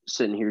I'm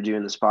sitting here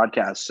doing this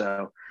podcast.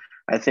 So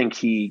I think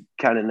he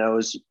kind of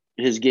knows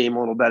his game a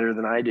little better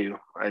than I do,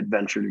 I'd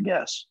venture to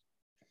guess.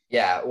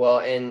 Yeah, well,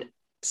 and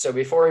so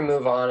before we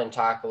move on and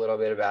talk a little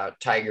bit about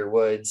Tiger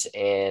Woods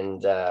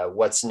and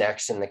what's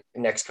next in the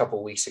next couple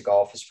of weeks of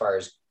golf as far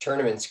as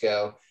tournaments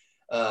go,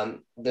 now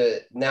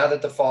that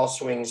the fall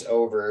swing's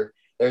over,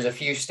 there's a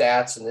few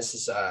stats, and this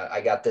is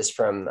I got this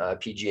from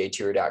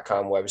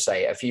PGAtour.com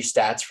website. A few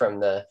stats from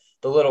the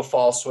little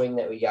fall swing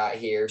that we got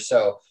here.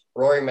 So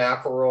Rory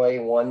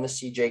McIlroy won the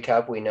CJ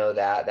Cup. We know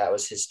that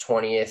was his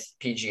 20th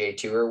PGA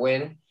Tour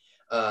win,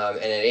 and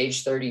at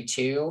age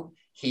 32.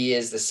 He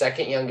is the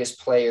second youngest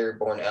player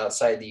born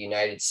outside the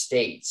United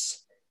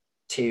States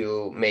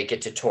to make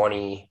it to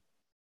 20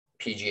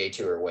 PGA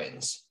Tour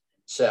wins.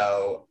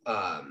 So,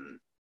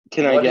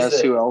 can I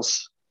guess who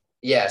else?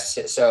 Yes.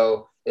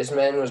 So this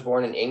man was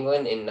born in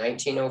England in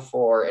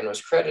 1904 and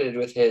was credited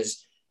with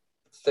his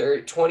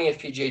 20th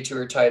PGA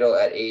Tour title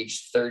at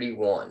age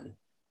 31.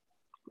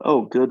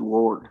 Oh, good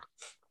Lord.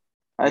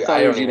 I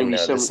don't even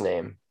know this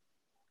name.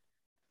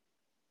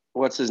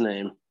 What's his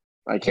name?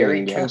 I can't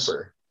Harry guess.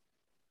 Cooper.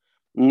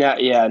 No,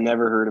 yeah,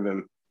 never heard of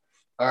him.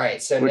 All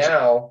right, so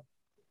now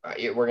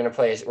we're gonna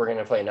play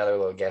another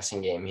little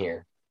guessing game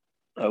here.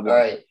 Okay. All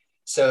right,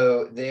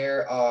 so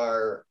there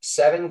are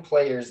 7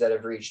 players that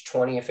have reached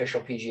 20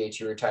 official PGA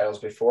Tour titles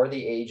before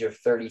the age of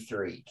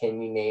 33.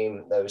 Can you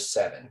name those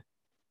 7?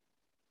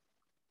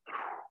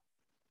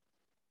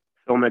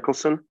 Phil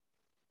Mickelson.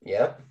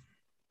 Yep.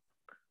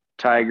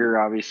 Tiger,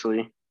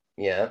 obviously.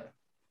 Yep.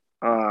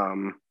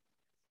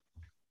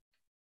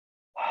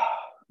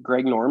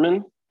 Greg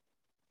Norman.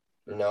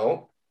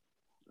 No.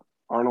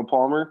 Arnold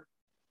Palmer.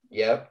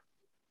 Yep.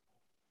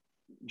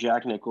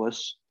 Jack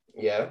Nicklaus.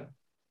 Yep.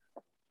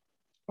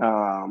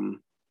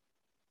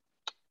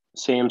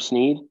 Sam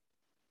Snead.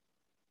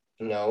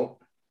 No.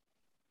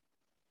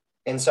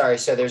 And sorry,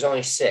 so there's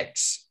only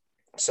 6.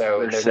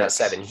 So there's not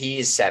 7.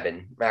 He's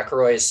 7.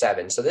 McIlroy is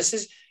 7. So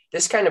this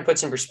kind of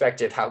puts in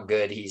perspective how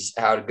good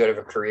of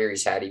a career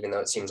he's had, even though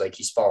it seems like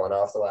he's fallen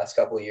off the last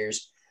couple of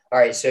years. All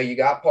right, so you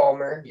got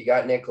Palmer, you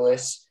got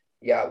Nicklaus,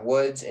 you got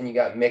Woods, and you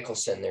got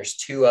Mickelson. There's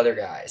 2 other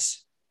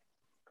guys.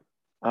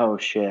 Oh,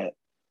 shit.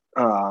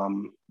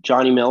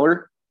 Johnny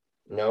Miller?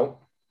 No.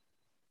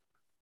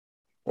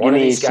 One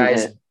of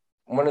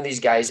these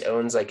guys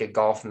owns like a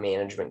golf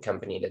management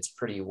company that's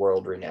pretty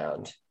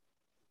world-renowned.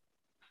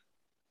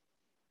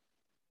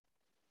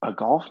 A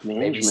golf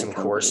management Maybe some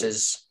company.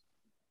 courses.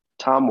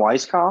 Tom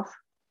Weiskopf?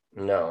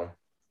 No.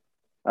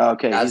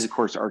 Okay, he's a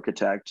course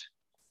architect.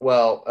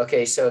 Well,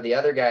 okay, so the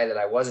other guy that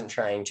I wasn't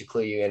trying to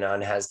clue you in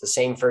on has the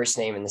same first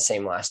name and the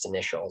same last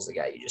initial as the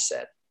guy you just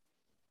said.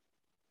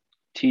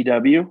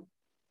 TW?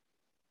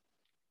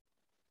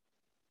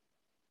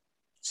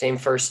 Same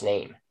first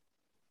name.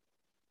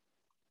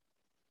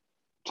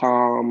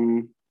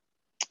 Tom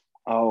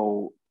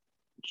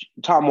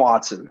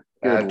Watson.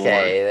 Good okay,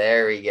 Lord.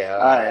 There we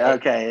go.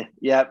 Okay,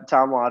 yep,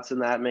 Tom Watson,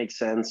 that makes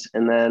sense.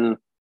 And then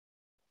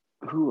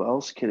who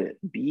else could it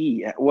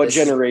be? What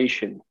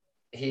generation?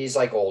 He's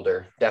like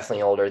older,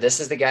 definitely older.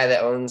 This is the guy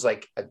that owns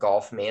like a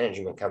golf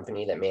management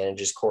company that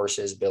manages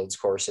courses, builds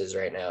courses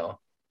right now.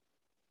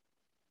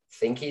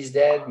 Think he's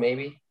dead,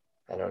 maybe?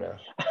 I don't know.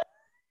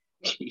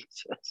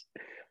 Jesus.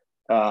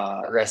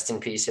 Rest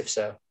in peace, if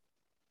so.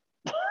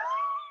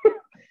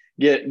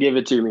 Give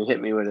it to me.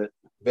 Hit me with it.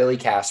 Billy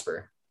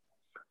Casper.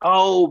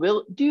 Oh,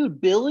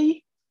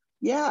 Billy?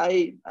 Yeah,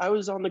 I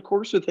was on the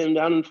course with him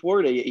down in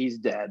Florida. He's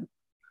dead.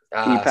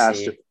 He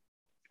passed.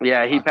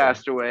 Yeah, he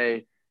passed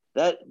away.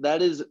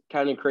 That is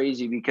kind of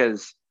crazy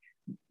because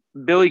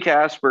Billy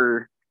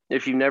Casper,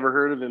 if you've never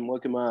heard of him,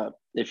 look him up.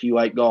 If you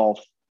like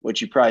golf,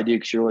 which you probably do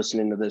because you're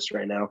listening to this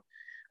right now.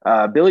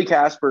 Billy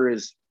Casper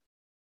is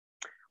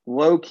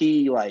low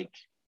key like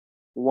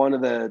one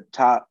of the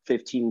top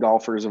 15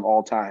 golfers of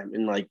all time.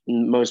 And like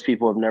most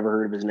people have never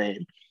heard of his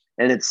name.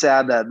 And it's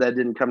sad that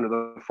didn't come to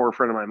the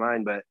forefront of my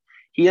mind, but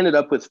he ended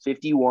up with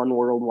 51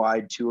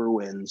 worldwide tour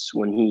wins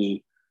when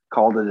he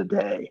called it a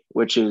day,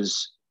 which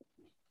is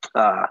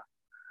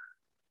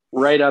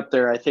right up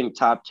there. I think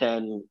top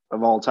 10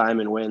 of all time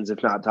in wins,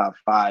 if not top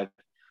 5.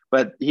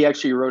 But he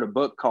actually wrote a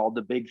book called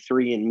The Big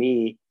Three and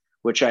Me,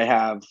 which I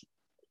have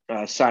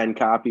a signed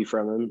copy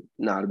from him.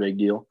 Not a big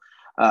deal.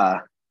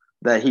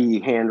 That he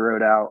hand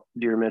wrote out.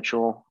 Dear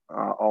Mitchell,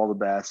 all the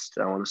best.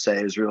 I want to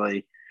say is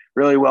really,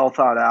 really well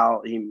thought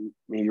out. He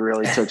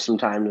really took some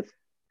time to.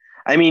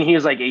 I mean, he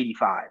was like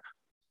 85,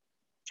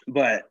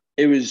 but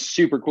it was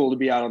super cool to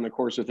be out on the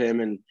course with him,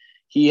 and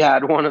he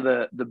had one of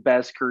the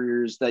best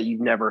careers that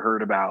you've never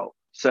heard about.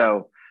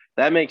 So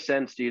that makes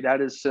sense, dude.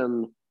 That is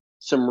some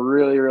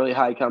really, really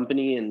high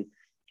company. And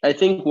I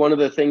think one of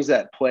the things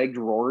that plagued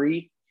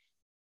Rory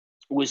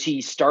was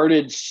he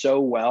started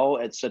so well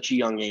at such a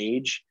young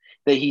age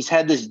that he's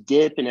had this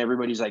dip and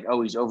everybody's like,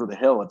 oh, he's over the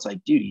hill. It's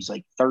like, dude, he's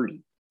like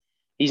 30.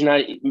 He's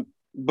not,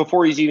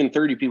 before he's even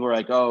 30, people are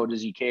like, oh,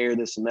 does he care,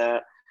 this and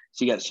that?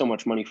 So he got so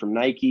much money from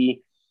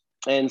Nike.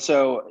 And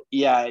so,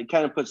 yeah, it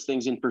kind of puts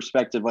things in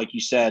perspective, like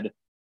you said,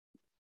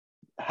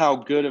 how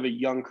good of a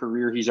young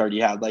career he's already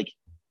had. Like,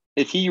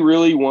 if he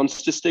really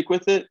wants to stick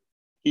with it,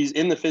 he's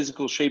in the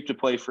physical shape to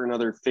play for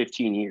another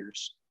 15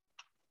 years.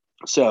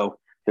 So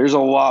there's a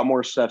lot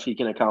more stuff he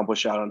can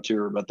accomplish out on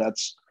tour, but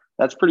that's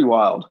pretty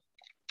wild.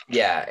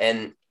 Yeah,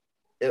 and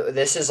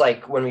this is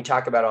like when we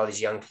talk about all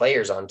these young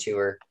players on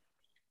tour,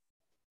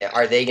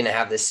 are they going to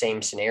have this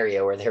same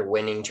scenario where they're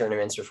winning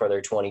tournaments before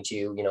they're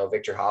 22? You know,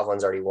 Victor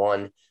Hovland's already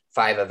won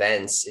 5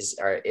 events.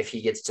 If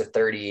he gets to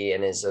 30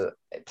 and is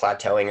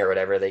plateauing or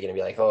whatever, they're going to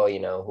be like, oh, you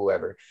know,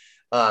 whoever.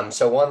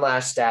 So one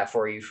last stat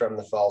for you from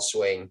the fall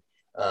swing,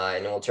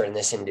 and we'll turn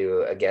this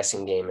into a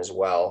guessing game as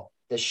well.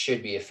 This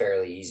should be a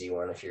fairly easy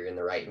one if you're in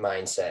the right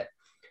mindset.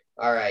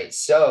 All right,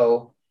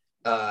 so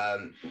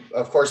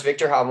of course,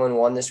 Victor Hovland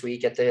won this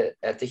week at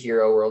the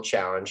Hero World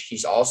Challenge.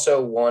 He's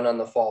also won on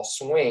the fall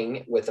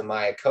swing with a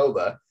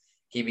Morikawa.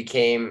 He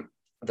became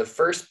the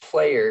first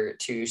player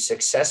to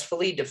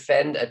successfully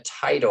defend a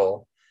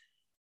title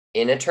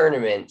in a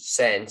tournament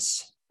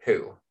since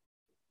who?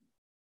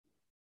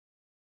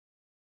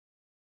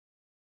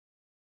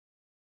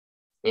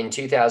 In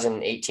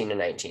 2018 and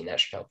 19. That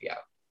should help you out.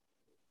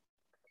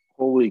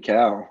 Holy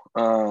cow.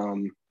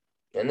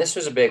 And this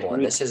was a big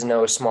one. This is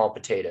no small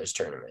potatoes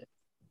tournament.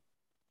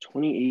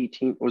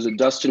 2018. Was it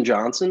Dustin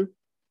Johnson?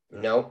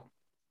 Nope.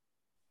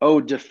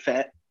 Oh,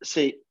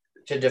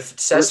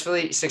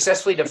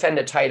 successfully defend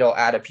a title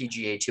at a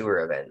PGA Tour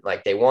event.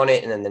 Like they won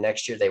it, and then the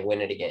next year they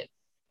win it again.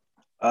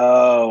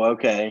 Oh,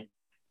 okay.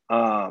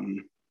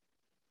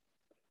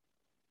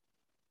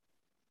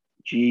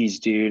 Geez,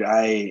 dude.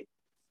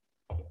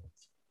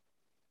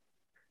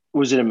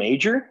 Was it a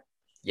major?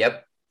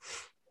 Yep.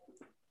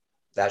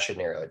 That should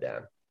narrow it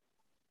down.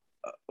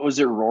 Was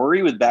it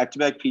Rory with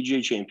back-to-back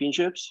PGA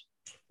championships?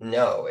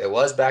 No, it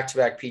was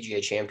back-to-back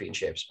PGA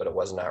championships, but it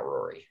was not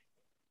Rory.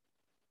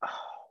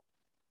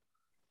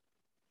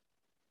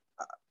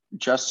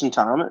 Justin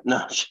Thomas?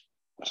 No.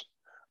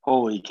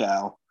 Holy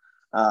cow.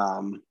 I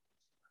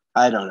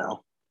don't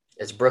know.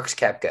 It's Brooks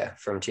Koepka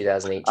from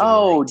 2018.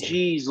 Oh,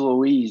 geez,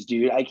 Louise,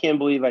 dude. I can't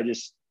believe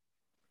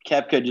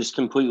Koepka just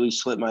completely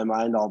slipped my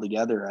mind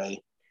altogether. I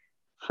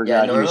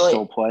forgot he was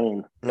still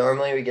playing.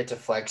 Normally we get to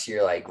flex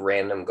your like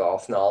random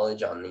golf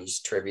knowledge on these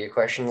trivia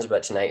questions,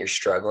 but tonight you're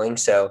struggling.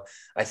 So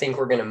I think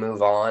we're going to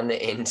move on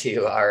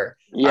into our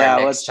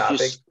next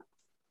topic.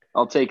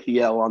 I'll take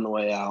the L on the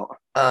way out.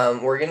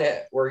 We're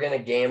gonna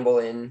gamble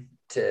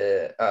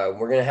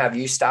we're gonna have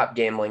you stop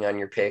gambling on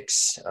your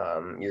picks,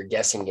 your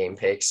guessing game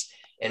picks,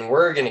 and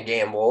we're gonna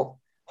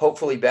gamble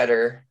hopefully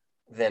better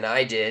than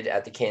I did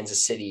at the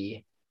Kansas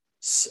City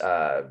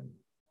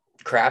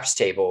craps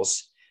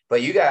tables.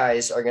 But you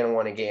guys are going to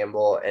want to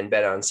gamble and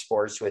bet on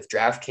sports with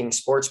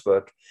DraftKings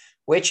Sportsbook,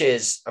 which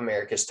is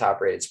America's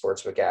top-rated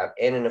sportsbook app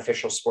and an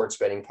official sports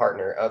betting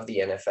partner of the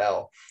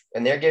NFL.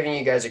 And they're giving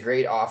you guys a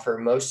great offer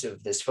most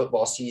of this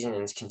football season,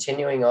 and it's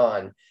continuing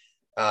on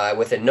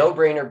with a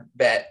no-brainer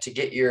bet to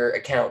get your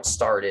account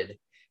started.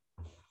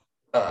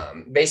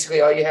 Basically,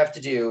 all you have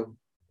to do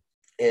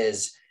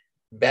is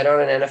bet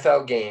on an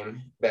NFL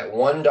game, bet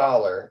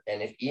 $1,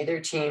 and if either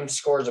team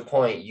scores a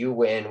point, you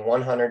win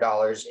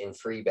 $100 in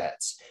free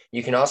bets.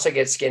 You can also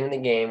get skin in the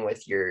game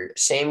with your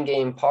same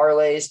game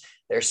parlays.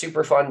 They're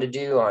super fun to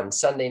do on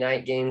Sunday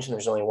night games when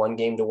there's only one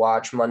game to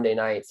watch, Monday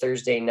night,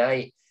 Thursday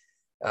night.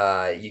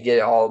 You get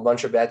a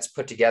bunch of bets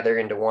put together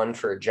into one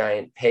for a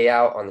giant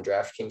payout on the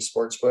DraftKings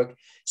Sportsbook.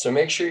 So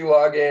make sure you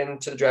log in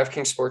to the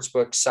DraftKings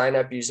Sportsbook, sign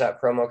up, use that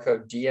promo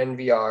code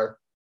DNVR,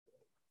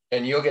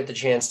 and you'll get the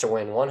chance to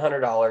win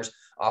 $100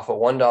 off a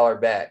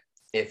 $1 bet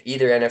if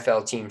either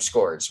NFL team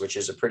scores, which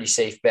is a pretty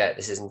safe bet.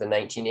 This isn't the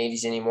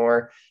 1980s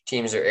anymore.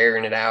 Teams are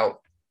airing it out.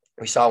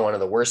 We saw one of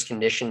the worst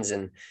conditions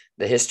in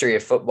the history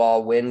of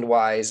football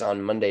wind-wise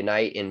on Monday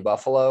night in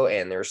Buffalo,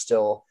 and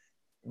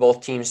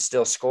both teams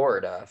still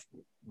scored.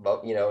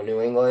 But,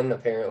 New England,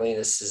 apparently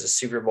this is a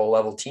Super Bowl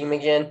level team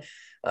again.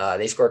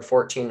 They scored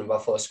 14 and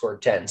Buffalo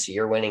scored 10. So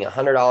you're winning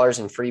 $100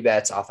 in free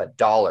bets off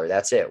 $1.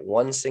 That's it.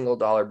 One single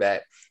dollar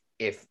bet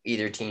if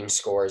either team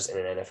scores in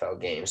an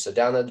NFL game. So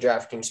download the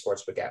DraftKings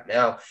Sportsbook app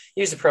now.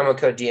 Use the promo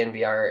code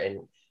DNVR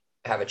and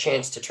have a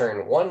chance to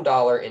turn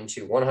 $1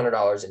 into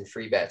 $100 in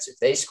free bets. If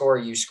they score,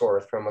 you score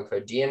with promo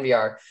code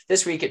DNVR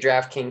this week at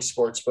DraftKings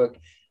Sportsbook.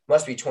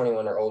 Must be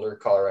 21 or older,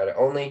 Colorado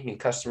only. New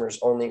customers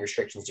only.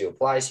 Restrictions do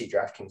apply. See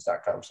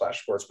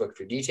DraftKings.com/sportsbook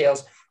for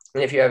details.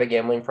 And if you have a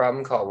gambling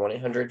problem, call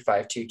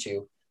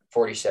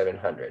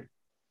 1-800-522-4700.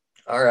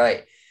 All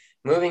right.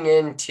 Moving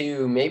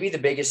into maybe the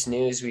biggest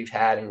news we've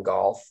had in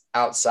golf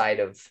outside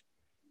of,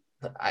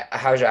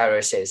 how do I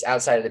say this,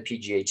 outside of the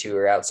PGA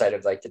Tour, outside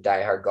of like the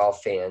diehard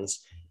golf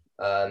fans.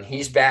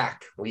 He's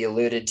back. We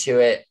alluded to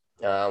it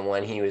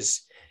when he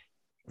was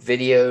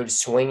videoed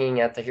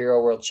swinging at the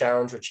Hero World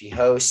Challenge, which he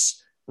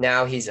hosts.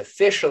 Now he's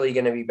officially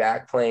going to be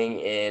back playing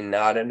in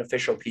not an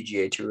official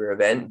PGA Tour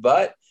event,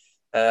 but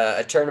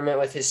a tournament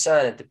with his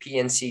son at the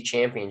PNC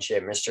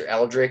Championship. Mr.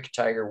 Eldrick,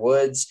 Tiger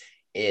Woods,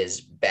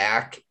 is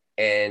back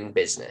in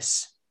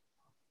business.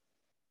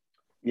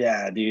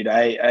 Yeah, dude,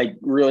 I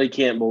really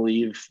can't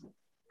believe,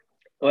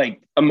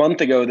 like, a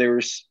month ago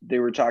they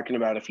were talking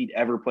about if he'd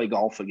ever play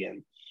golf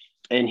again,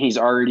 and he's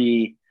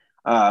already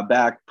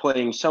back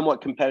playing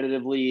somewhat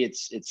competitively.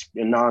 It's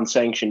a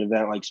non-sanctioned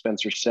event, like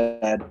Spencer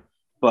said,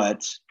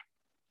 but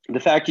the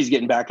fact he's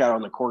getting back out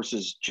on the course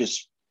is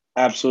just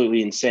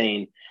absolutely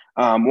insane.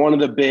 One of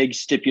the big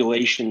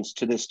stipulations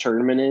to this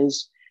tournament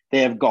is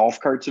they have golf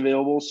carts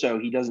available, so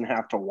he doesn't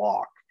have to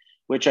walk,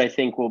 which I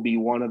think will be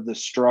one of the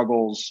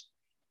struggles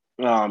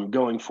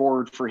going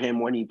forward for him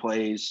when he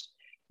plays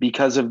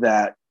because of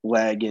that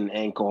leg and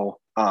ankle.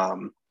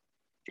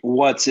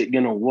 What's it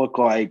going to look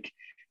like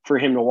for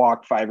him to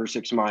walk 5 or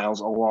 6 miles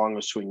along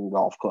a swinging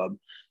golf club?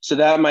 So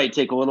that might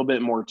take a little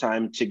bit more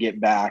time to get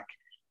back.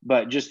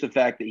 But just the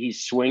fact that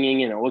he's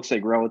swinging and it looks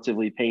like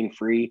relatively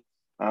pain-free,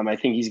 I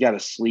think he's got a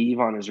sleeve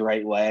on his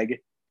right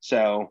leg.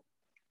 So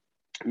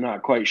I'm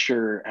not quite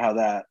sure how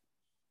that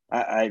 –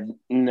 I've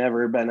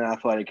never been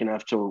athletic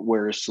enough to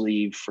wear a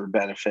sleeve for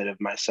benefit of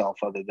myself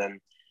other than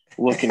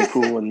looking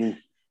cool in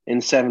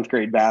 7th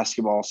grade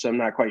basketball. So I'm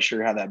not quite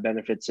sure how that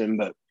benefits him,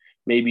 but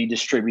maybe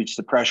distributes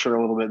the pressure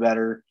a little bit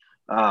better.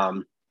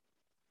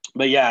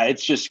 But yeah,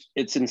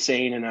 it's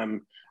insane.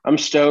 And I'm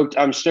stoked.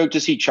 I'm stoked to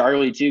see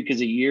Charlie too,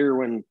 because a year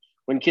when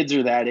kids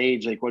are that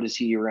age, like, what is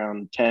he,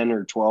 around 10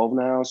 or 12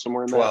 now,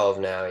 somewhere in 12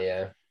 now,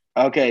 yeah.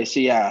 Okay, so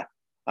yeah,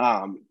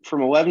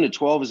 from 11 to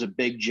 12 is a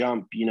big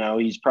jump. You know,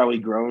 he's probably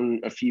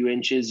grown a few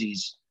inches.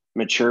 He's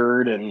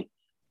matured, and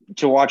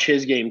to watch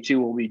his game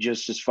too will be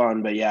just as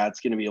fun. But yeah, it's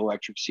going to be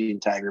electric seeing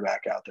Tiger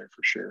back out there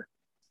for sure.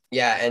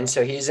 Yeah, and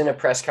so he's in a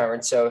press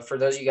conference. So for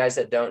those of you guys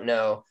that don't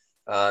know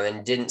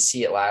and didn't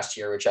see it last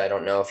year, which I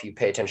don't know if you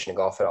pay attention to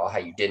golf at all, how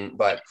you didn't,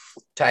 but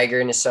Tiger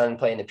and his son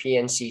playing the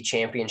PNC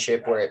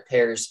Championship, where it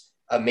pairs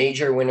a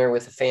major winner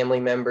with a family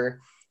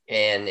member,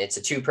 and it's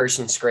a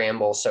 2-person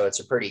scramble. So it's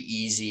a pretty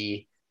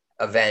easy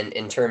event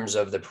in terms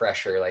of the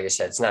pressure. Like I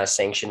said, it's not a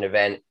sanctioned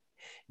event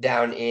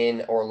down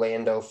in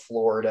Orlando,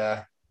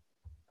 Florida,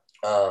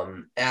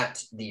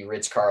 at the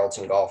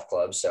Ritz-Carlton Golf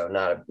Club. So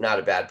not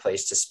a bad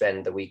place to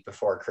spend the week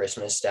before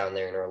Christmas down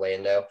there in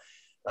Orlando.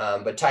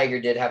 But Tiger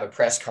did have a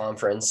press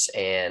conference,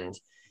 and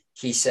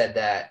he said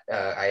that,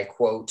 I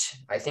quote,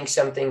 I think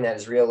something that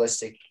is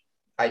realistic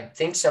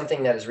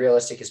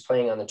is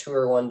playing on the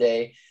tour one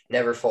day,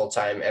 never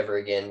full-time ever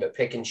again, but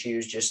pick and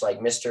choose, just like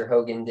Mr.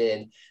 Hogan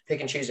did. Pick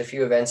and choose a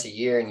few events a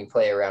year, and you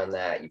play around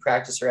that. You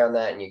practice around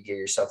that, and you gear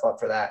yourself up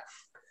for that.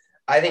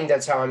 I think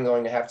that's how I'm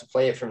going to have to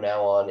play it from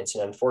now on. It's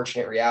an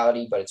unfortunate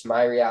reality, but it's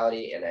my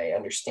reality, and I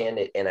understand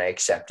it, and I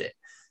accept it.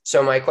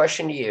 So my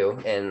question to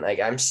you, and like,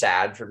 I'm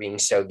sad for being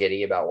so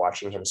giddy about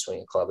watching him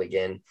swing a club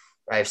again.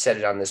 I've said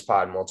it on this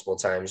pod multiple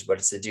times, but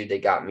it's the dude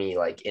that got me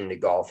like into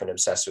golf and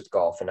obsessed with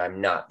golf. And I'm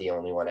not the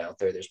only one out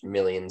there. There's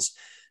millions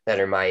that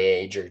are my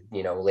age, or,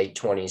 you know, late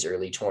 20s,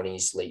 early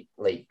 20s,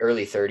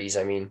 early 30s.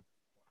 I mean,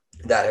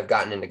 that have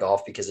gotten into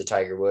golf because of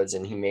Tiger Woods,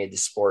 and he made the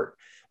sport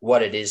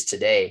what it is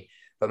today.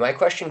 But my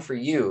question for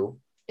you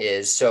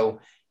is,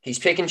 so he's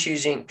picking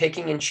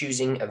and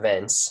choosing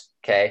events.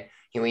 Okay.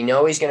 And we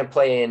know he's going to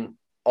play in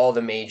all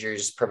the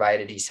majors,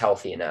 provided he's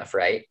healthy enough.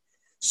 Right.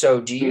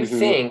 So do you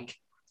think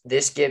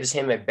this gives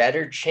him a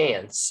better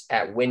chance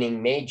at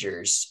winning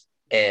majors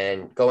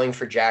and going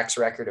for Jack's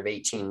record of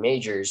 18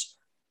 majors,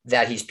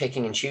 that he's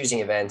picking and choosing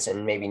events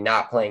and maybe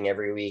not playing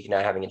every week,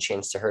 not having a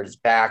chance to hurt his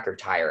back or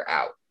tire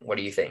out? What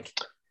do you think?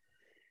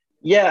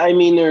 Yeah, I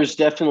mean, there's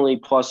definitely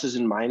pluses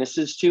and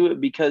minuses to it,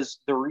 because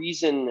the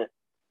reason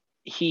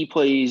he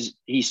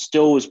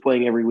still was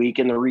playing every week,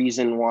 and the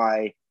reason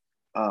why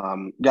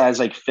guys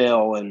like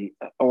Phil and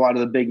a lot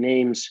of the big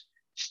names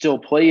still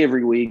play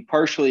every week,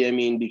 partially, I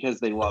mean, because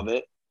they love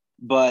it,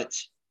 but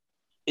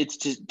it's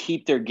to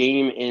keep their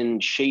game in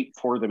shape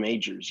for the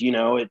majors. You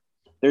know,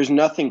 there's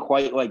nothing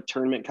quite like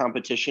tournament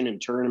competition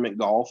and tournament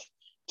golf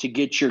to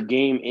get your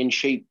game in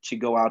shape to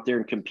go out there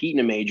and compete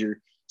in a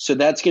major. So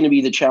that's going to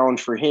be the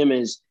challenge for him,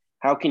 is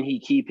how can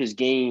he keep his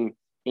game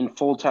in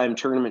full-time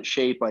tournament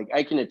shape? Like,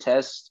 I can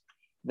attest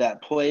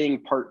that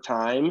playing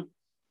part-time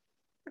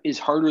is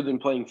harder than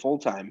playing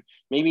full-time.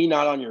 Maybe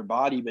not on your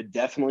body, but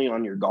definitely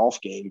on your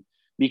golf game,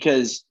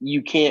 because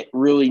you can't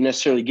really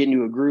necessarily get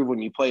into a groove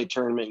when you play a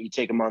tournament. You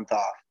take a month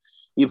off.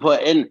 You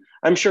play, and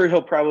I'm sure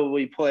he'll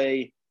probably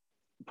play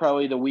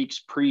the weeks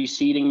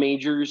preceding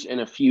majors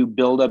and a few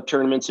build-up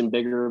tournaments and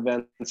bigger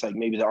events, like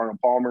maybe the Arnold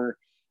Palmer,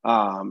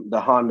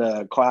 the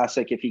Honda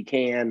Classic, if he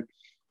can.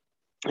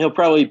 He'll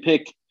probably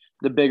pick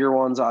the bigger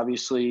ones,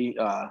 obviously,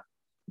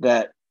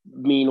 that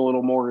mean a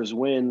little more as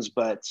wins.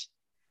 But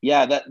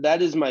yeah,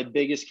 that is my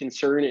biggest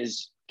concern,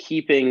 is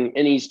keeping,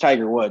 and he's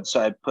Tiger Woods,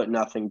 so I put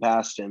nothing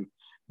past him,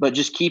 but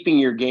just keeping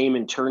your game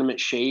in tournament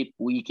shape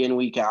week in,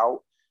 week out,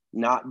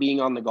 not being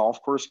on the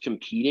golf course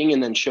competing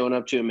and then showing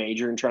up to a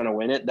major and trying to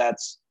win it.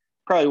 That's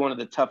probably one of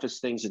the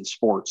toughest things in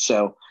sports.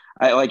 So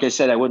like I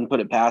said, I wouldn't put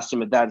it past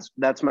him, but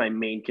that's my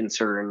main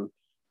concern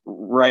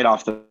right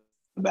off the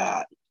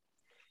bat.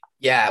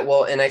 Yeah,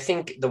 well, and I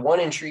think the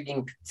one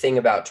intriguing thing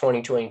about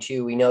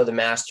 2022, we know the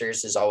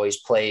Masters has always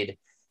played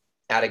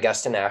at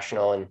Augusta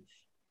National, and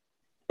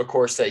of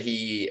course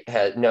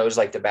that knows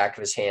like the back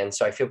of his hand.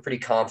 So I feel pretty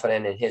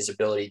confident in his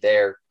ability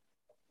there,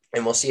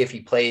 and we'll see if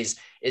he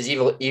is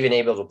even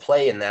able to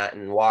play in that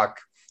and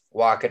walk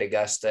at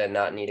Augusta and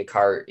not need a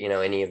cart,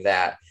 any of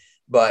that.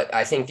 But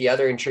I think the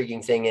other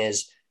intriguing thing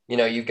is,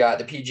 you've got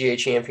the PGA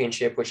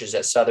Championship, which is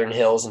at Southern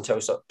Hills in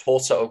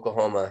Tulsa,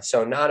 Oklahoma.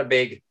 So not a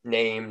big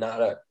name,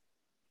 not a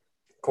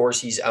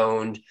course he's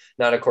owned,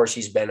 not a course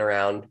he's been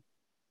around.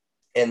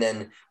 And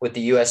then with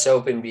the US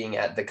Open being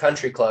at the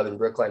Country Club in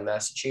Brookline,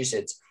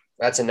 Massachusetts,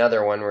 that's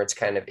another one where it's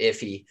kind of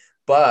iffy.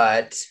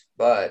 But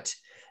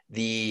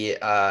the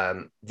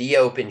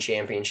Open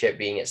Championship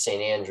being at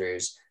St.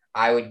 Andrews,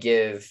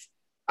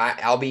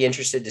 I'll be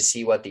interested to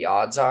see what the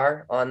odds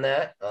are on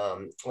that.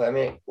 Let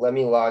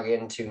me log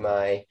into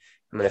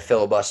I'm going to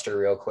filibuster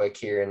real quick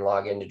here and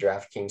log into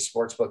DraftKings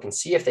Sportsbook and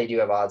see if they do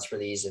have odds for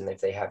these and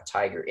if they have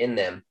Tiger in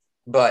them.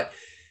 But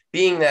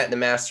being that the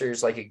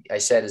Masters, like I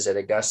said, is at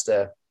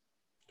Augusta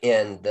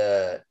and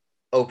the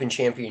Open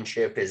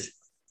Championship is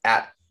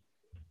at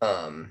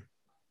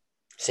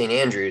St.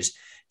 Andrews,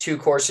 two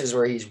courses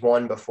where he's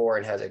won before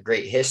and has a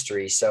great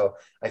history. So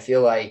I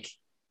feel like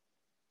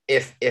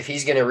if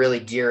he's going to really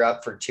gear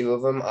up for two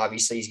of them,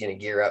 obviously he's going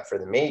to gear up for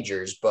the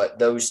majors, but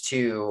those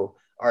two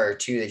are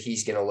two that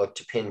he's going to look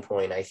to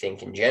pinpoint, I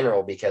think, in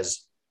general,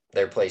 because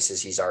they're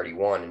places he's already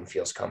won and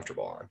feels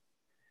comfortable on.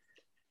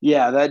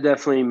 Yeah, that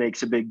definitely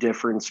makes a big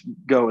difference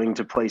going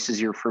to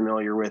places you're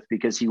familiar with,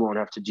 because he won't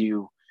have to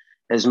do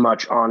as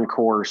much on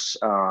course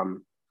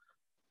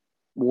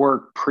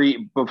work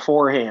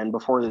beforehand,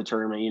 before the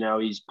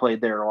tournament. He's played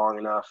there long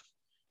enough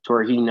to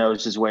where he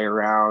knows his way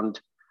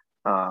around.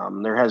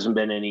 There hasn't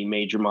been any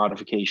major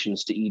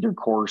modifications to either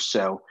course,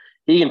 so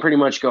he can pretty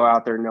much go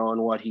out there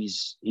knowing what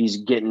he's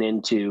getting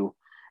into.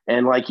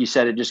 And like you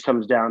said, it just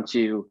comes down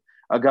to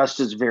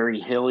Augusta's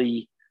very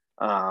hilly,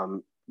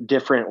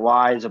 different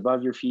lies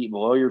above your feet,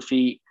 below your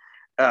feet.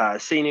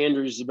 St.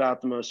 Andrews is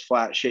about the most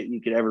flat shit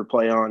you could ever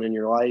play on in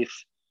your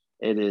life.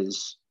 It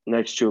is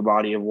next to a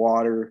body of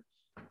water,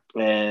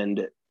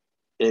 and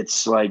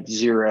it's like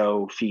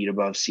 0 feet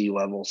above sea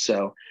level.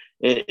 So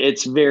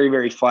it's very,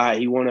 very flat.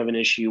 He won't have an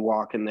issue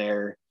walking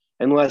there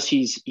unless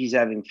he's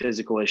having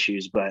physical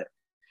issues. But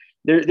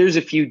there's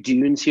a few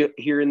dunes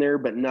here and there,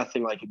 but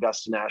nothing like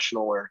Augusta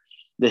National, where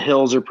the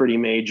hills are pretty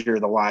major,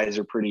 the lies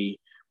are pretty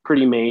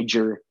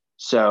major.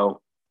 So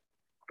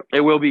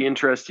it will be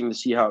interesting to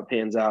see how it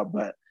pans out,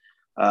 but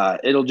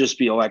it'll just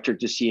be electric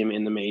to see him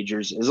in the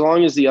majors, as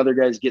long as the other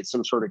guys get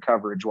some sort of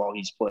coverage while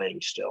he's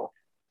playing still.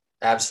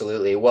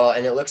 Absolutely. Well,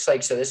 and it looks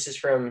like, so this is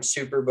from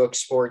Superbook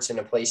Sports in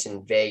a place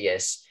in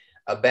Vegas.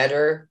 A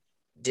bettor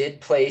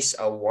did place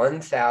a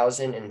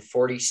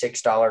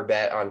 $1,046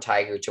 bet on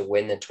Tiger to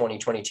win the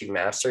 2022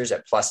 Masters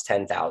at plus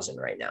 10,000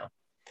 right now.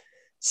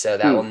 So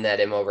that will net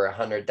him over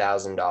 $100,000,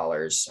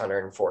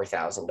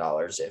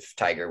 $104,000 if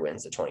Tiger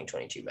wins the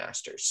 2022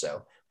 Masters.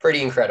 So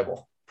pretty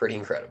incredible.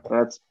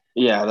 That's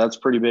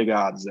pretty big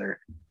odds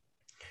there.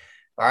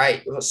 All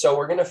right. So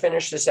we're going to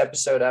finish this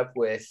episode up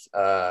with,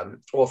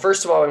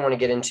 first of all, we want to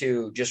get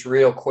into just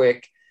real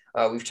quick.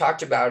 We've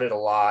talked about it a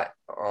lot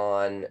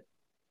on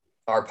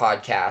our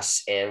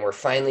podcasts, and we're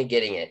finally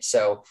getting it.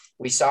 So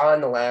we saw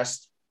in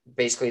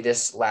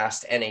this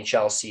last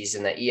NHL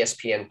season that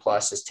ESPN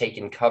Plus has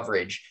taken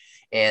coverage,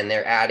 and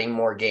they're adding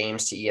more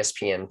games to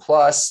ESPN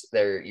Plus.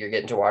 You're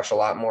getting to watch a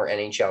lot more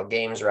NHL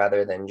games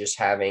rather than just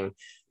having,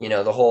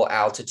 the whole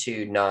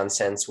altitude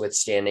nonsense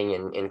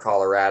withstanding in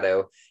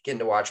Colorado. Getting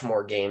to watch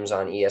more games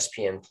on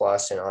ESPN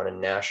Plus and on a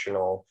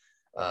national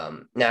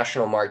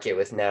market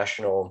with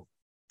national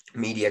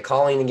media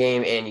calling the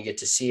game, and you get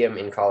to see them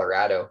in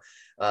Colorado.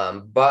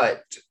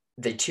 But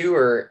the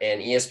Tour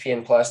and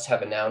ESPN Plus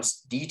have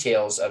announced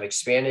details of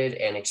expanded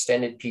and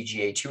extended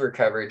PGA Tour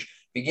coverage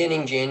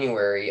beginning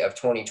January of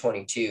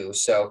 2022.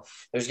 So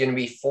there's going to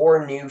be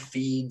 4 new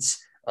feeds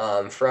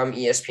from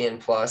ESPN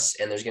Plus,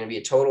 and there's going to be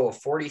a total of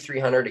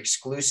 4,300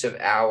 exclusive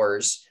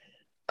hours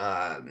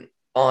on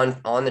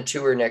the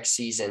Tour next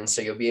season.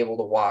 So you'll be able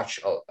to watch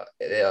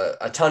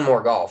a ton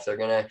more golf. They're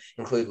going to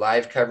include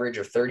live coverage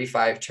of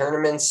 35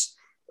 tournaments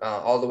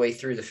all the way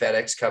through the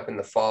FedEx Cup in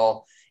the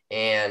fall.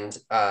 And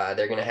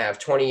they're going to have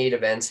 28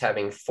 events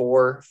having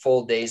 4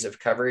 full days of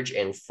coverage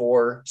and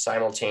 4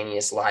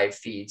 simultaneous live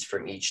feeds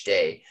from each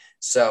day.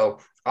 So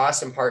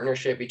awesome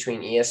partnership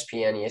between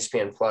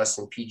ESPN Plus,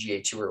 and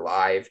PGA Tour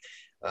Live,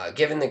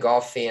 giving the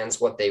golf fans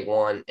what they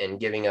want and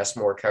giving us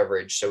more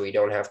coverage so we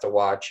don't have to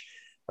watch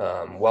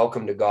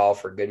Welcome to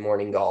Golf or Good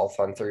Morning Golf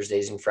on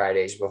Thursdays and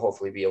Fridays. We'll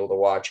hopefully be able to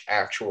watch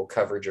actual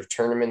coverage of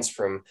tournaments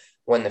from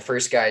when the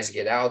first guys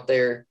get out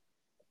there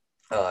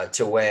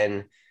to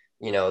when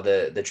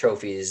the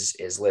trophy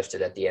is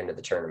lifted at the end of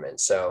the tournament.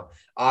 So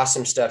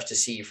awesome stuff to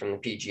see from the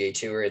PGA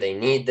Tour. They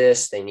need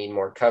this. They need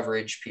more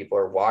coverage. People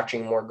are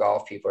watching more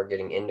golf. People are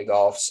getting into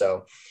golf.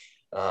 So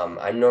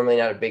I'm normally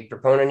not a big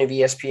proponent of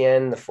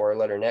ESPN, the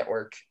 4-letter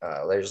network.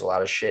 There's a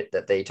lot of shit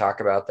that they talk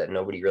about that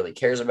nobody really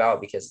cares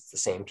about because it's the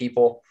same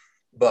people.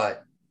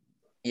 but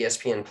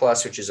ESPN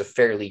Plus, which is a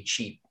fairly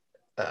cheap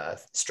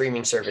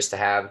streaming service to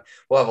have,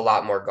 will have a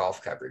lot more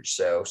golf coverage.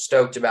 So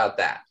stoked about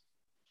that.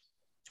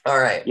 All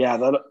right.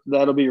 Yeah,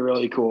 that'll be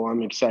really cool.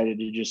 I'm excited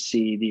to just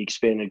see the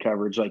expanded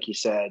coverage. Like you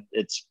said,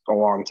 it's a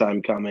long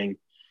time coming,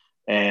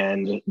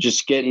 and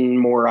just getting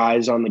more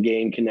eyes on the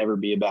game can never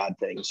be a bad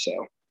thing.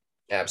 So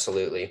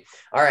absolutely.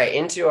 All right,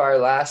 into our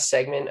last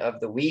segment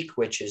of the week,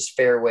 which is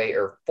Fairway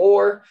or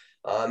Four.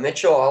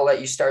 Mitchell, I'll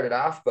let you start it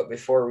off, but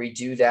before we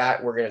do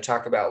that, we're going to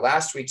talk about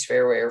last week's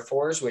Fairway or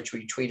Fours, which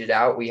we tweeted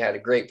out. We had a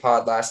great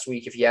pod last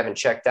week. If you haven't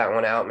checked that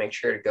one out, make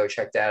sure to go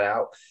check that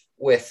out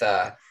with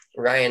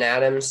Ryan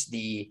Adams,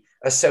 the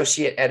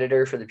associate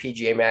editor for the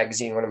PGA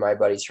Magazine, one of my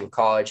buddies from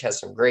college, has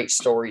some great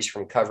stories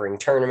from covering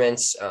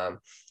tournaments.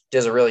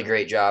 Does a really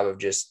great job of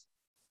just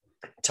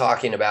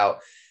talking about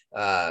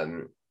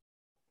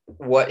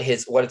what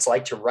it's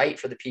like to write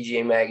for the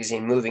PGA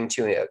Magazine, moving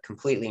to a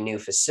completely new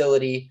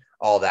facility,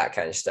 all that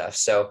kind of stuff.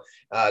 So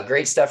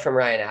great stuff from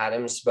Ryan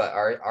Adams. But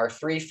our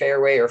 3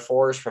 Fairway or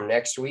Fours from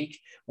next week,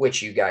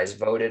 which you guys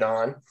voted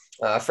on.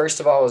 First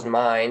of all was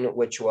mine,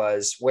 which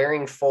was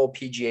wearing full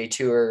PGA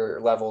Tour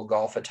level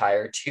golf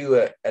attire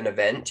to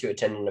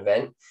attend an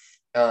event.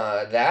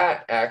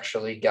 That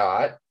actually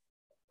got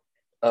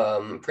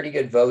pretty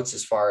good votes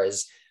as far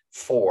as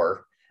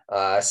 4.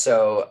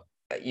 So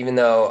even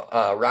though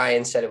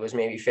Ryan said it was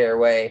maybe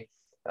Fairway,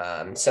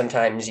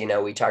 sometimes,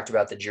 we talked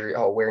about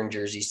wearing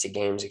jerseys to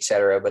games,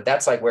 etc. But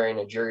that's like wearing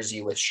a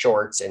jersey with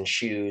shorts and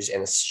shoes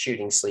and a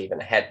shooting sleeve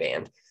and a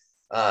headband.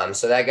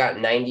 So that got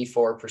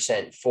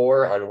 94%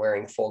 for on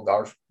wearing full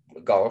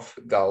golf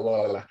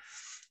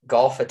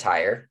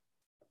attire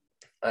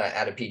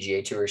at a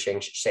PGA Tour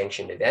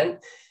sanctioned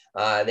event.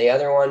 The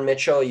other one,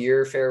 Mitchell,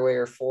 your Fairway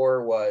or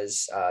Four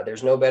was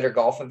there's no better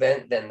golf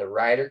event than the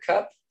Ryder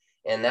Cup.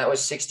 And that was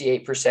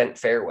 68%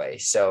 fairway.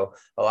 So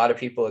a lot of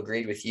people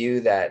agreed with you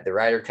that the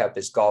Ryder Cup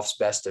is golf's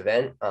best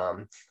event.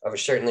 It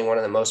was certainly one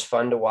of the most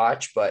fun to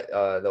watch, but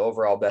the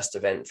overall best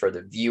event for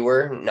the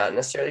viewer, not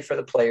necessarily for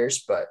the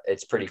players, but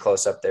it's pretty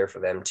close up there for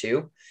them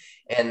too.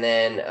 And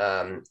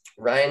then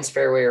Ryan's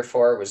Fairway or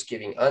Four was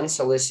giving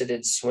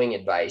unsolicited swing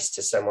advice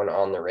to someone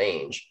on the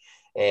range.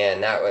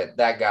 And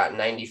that got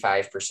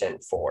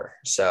 95% for.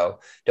 So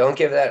don't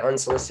give that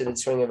unsolicited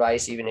swing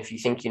advice, even if you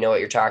think you know what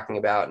you're talking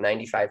about.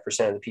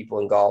 95% of the people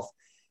in golf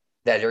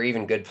that are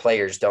even good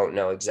players don't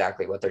know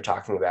exactly what they're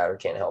talking about or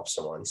can't help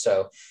someone.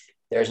 So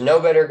there's no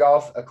better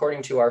golf,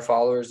 according to our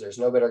followers, there's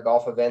no better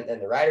golf event than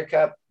the Ryder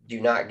Cup.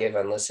 Do not give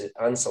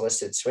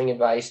unsolicited swing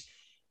advice,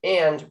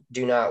 and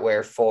do not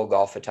wear full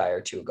golf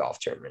attire to a golf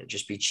tournament.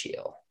 Just be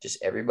chill.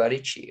 Just everybody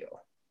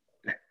chill.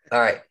 All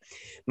right.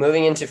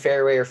 Moving into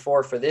Fairway or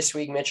Four for this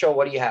week, Mitchell,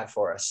 what do you have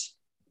for us?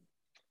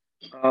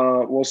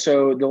 Well,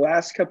 so the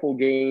last couple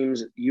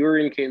games, you were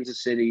in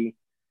Kansas City,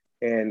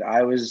 and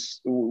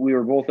we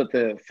were both at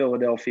the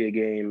Philadelphia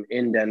game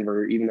in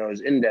Denver. Even though I was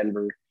in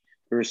Denver,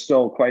 there were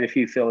still quite a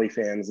few Philly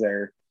fans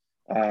there.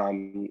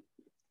 And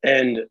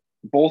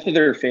both of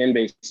their fan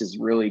bases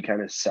really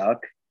kind of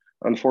suck,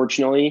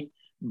 unfortunately.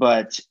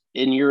 But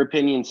in your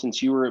opinion,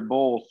 since you were at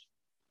both,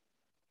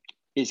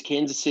 is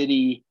Kansas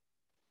City's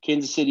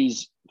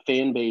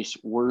fan base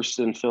worse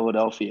than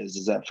Philadelphia's?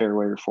 Is that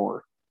Fairway or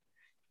Four?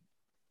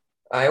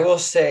 I will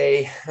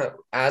say,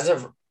 as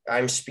of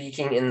I'm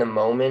speaking in the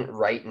moment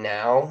right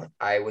now,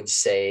 I would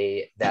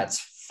say that's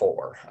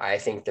 4. I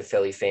think the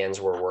Philly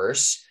fans were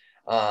worse.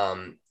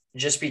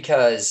 Just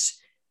because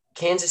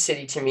Kansas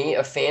City, to me,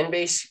 a fan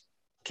base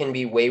can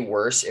be way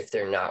worse if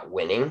they're not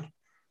winning.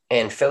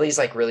 And Philly's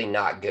like really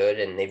not good,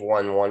 and they've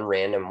won one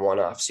random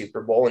one-off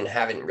Super Bowl and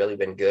haven't really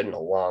been good in a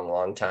long,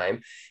 long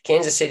time.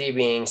 Kansas City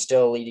being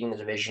still leading the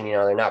division,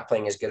 they're not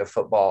playing as good a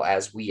football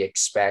as we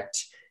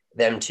expect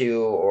them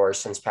to, or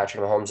since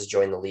Patrick Mahomes has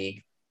joined the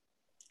league.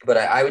 But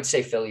I would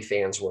say Philly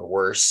fans were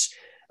worse,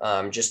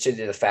 just due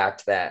to the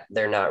fact that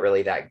they're not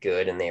really that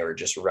good and they were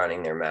just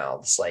running their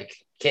mouths. Like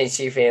Kansas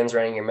City fans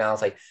running your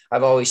mouth. Like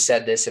I've always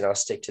said this, and I'll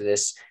stick to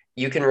this.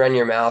 You can run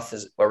your mouth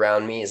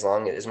around me as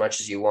much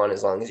as you want,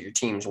 as long as your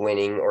team's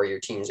winning or your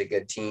team's a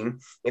good team.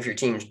 If your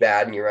team's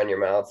bad and you run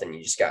your mouth, then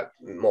you just got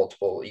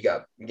you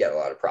got a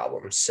lot of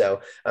problems. So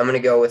I'm going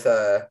to go with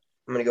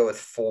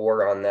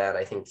 4 on that.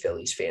 I think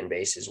Philly's fan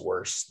base is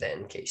worse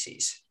than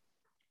KC's.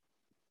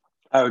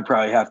 I would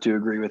probably have to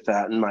agree with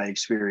that. In my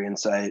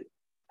experience, I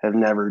have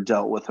never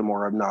dealt with a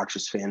more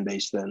obnoxious fan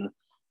base than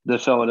the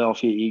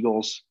Philadelphia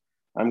Eagles.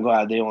 I'm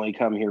glad they only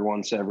come here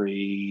once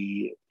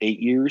every 8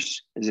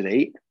 years. Is it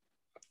 8?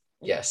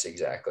 Yes,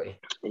 exactly.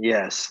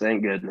 Yes,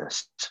 thank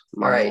goodness.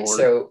 All right,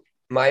 so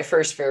my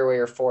first Fairway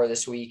or Four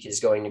this week is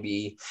going to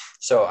be,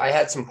 so I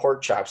had some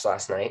pork chops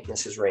last night.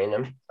 This is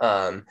random.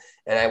 And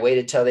I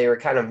waited till they were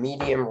kind of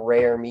medium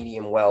rare,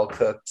 medium well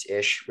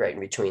cooked-ish, right in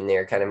between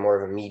there, kind of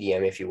more of a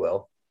medium, if you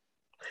will.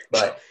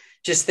 But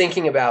just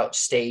thinking about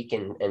steak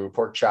and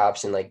pork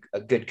chops and like a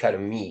good cut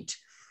of meat,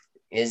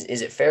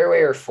 is it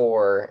Fairway or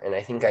Four? And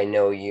I think I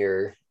know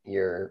your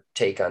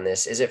take on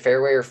this. Is it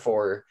Fairway or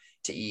Four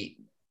to eat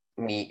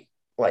meat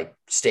like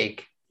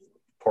steak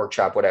pork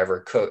chop,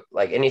 whatever, cook,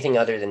 like anything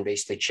other than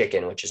basically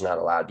chicken, which is not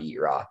allowed to eat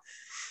raw.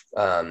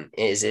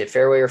 Is it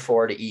fairway or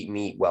four to eat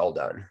meat well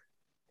done?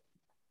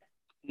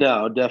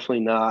 No,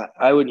 definitely not.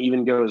 I wouldn't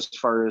even go as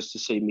far as to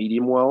say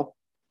medium well.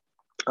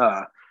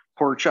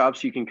 Pork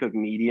chops you can cook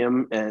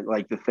medium, and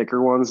like the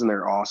thicker ones, and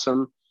they're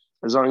awesome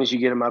as long as you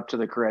get them up to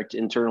the correct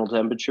internal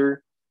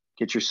temperature.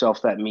 Get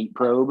yourself that meat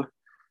probe.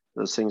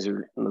 Those things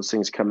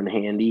come in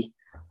handy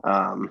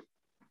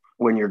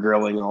when you're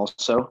grilling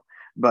also.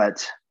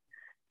 But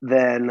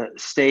then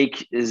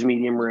steak is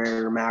medium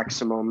rare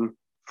maximum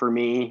for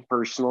me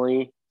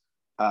personally.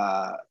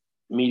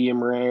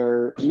 Medium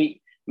rare,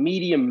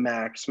 medium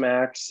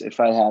max, if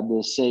I had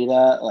to say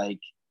that, like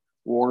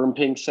warm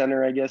pink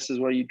center, I guess is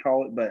what you'd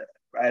call it. But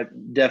I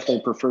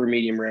definitely prefer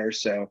medium rare.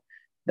 So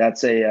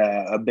that's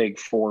a big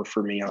 4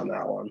 for me on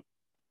that one.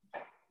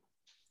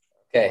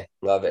 Okay.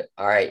 Love it.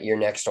 All right. Your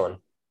next one.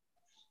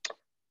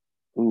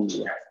 Ooh,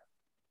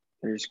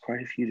 there's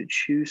quite a few to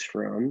choose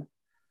from.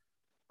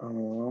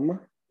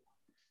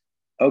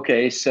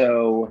 Okay.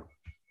 So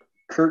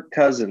Kirk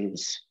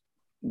Cousins,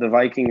 the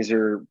Vikings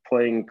are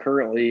playing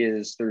currently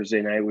is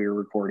Thursday night. We were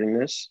recording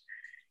this.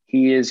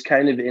 He is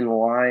kind of in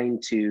line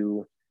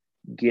to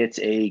get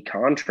a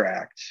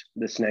contract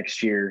this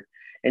next year.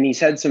 And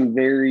he's had some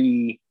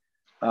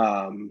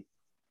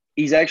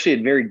he's actually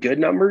had very good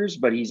numbers,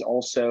 but he's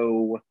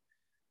also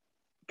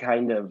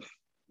kind of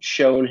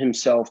shown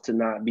himself to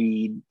not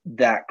be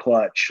that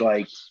clutch.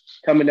 Like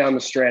coming down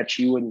the stretch,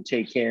 you wouldn't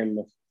take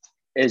him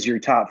as your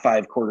top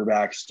 5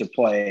 quarterbacks to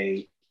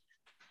play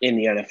in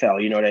the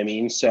NFL. You know what I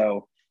mean?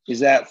 So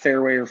is that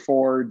fairway or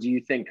 4? Do you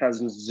think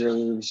Cousins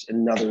deserves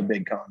another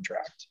big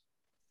contract?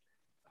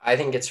 I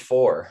think it's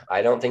 4.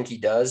 I don't think he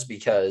does,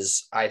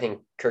 because I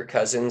think Kirk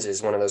Cousins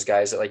is one of those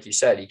guys that, like you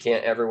said, he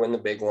can't ever win the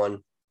big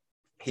one.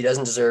 He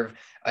doesn't deserve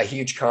a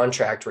huge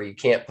contract where you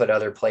can't put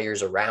other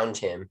players around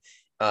him.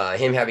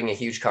 Him having a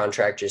huge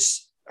contract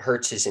just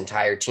hurts his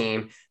entire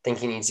team. I think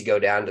he needs to go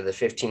down to the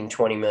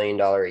 $15-20 million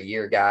a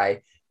year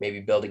guy, maybe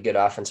build a good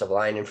offensive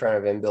line in front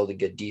of him, build a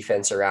good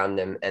defense around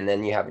him, and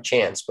then you have a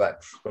chance.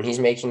 But when he's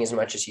making as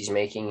much as he's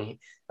making,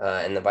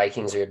 and the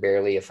Vikings are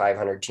barely a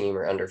 500 team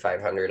or under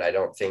 500, I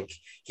don't think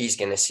he's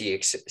going to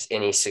see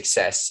any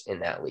success in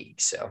that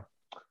league. So,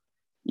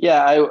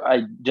 yeah,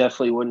 I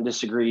definitely wouldn't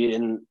disagree.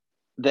 And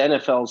the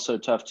NFL is so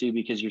tough too,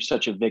 because you're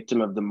such a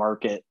victim of the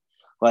market.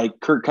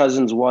 Like Kirk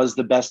Cousins was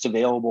the best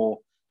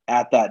available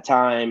at that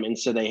time, and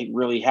so they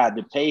really had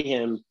to pay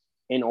him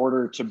in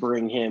order to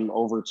bring him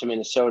over to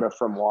Minnesota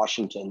from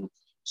Washington.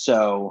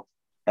 So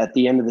at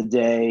the end of the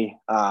day,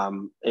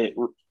 it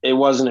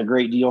wasn't a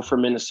great deal for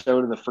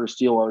Minnesota. The first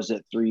deal was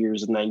at 3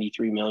 years of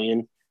 $93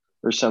 million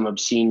or some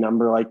obscene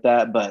number like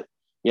that. But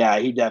yeah,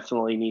 he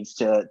definitely needs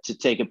to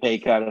take a pay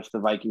cut if the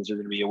Vikings are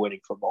going to be a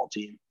winning football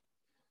team.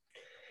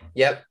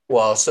 Yep.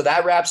 Well, so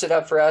that wraps it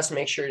up for us.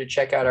 Make sure to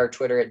check out our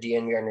Twitter at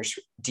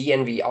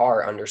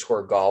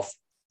DNVR_golf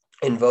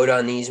and vote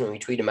on these when we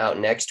tweet them out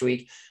next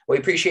week. We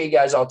appreciate you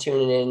guys all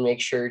tuning in. Make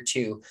sure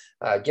to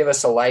give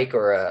us a like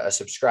or a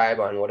subscribe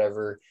on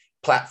whatever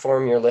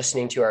platform you're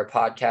listening to our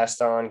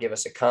podcast on. Give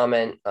us a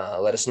comment.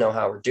 Let us know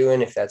how we're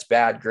doing. If that's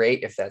bad,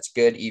 great. If that's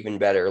good, even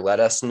better. Let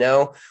us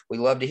know. We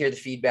love to hear the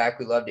feedback.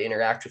 We love to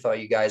interact with all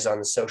you guys on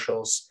the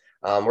socials.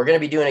 We're going to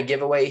be doing a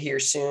giveaway here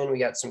soon. We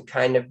got some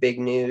kind of big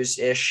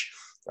news-ish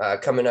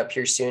coming up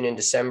here soon in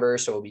December.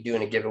 So we'll be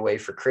doing a giveaway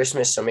for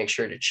Christmas. So make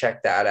sure to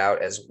check that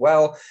out as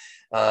well.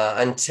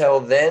 Until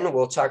then,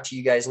 we'll talk to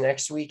you guys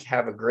next week.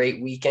 Have a great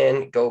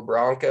weekend. Go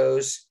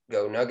Broncos,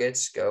 go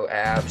Nuggets, go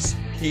Avs.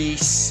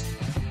 Peace.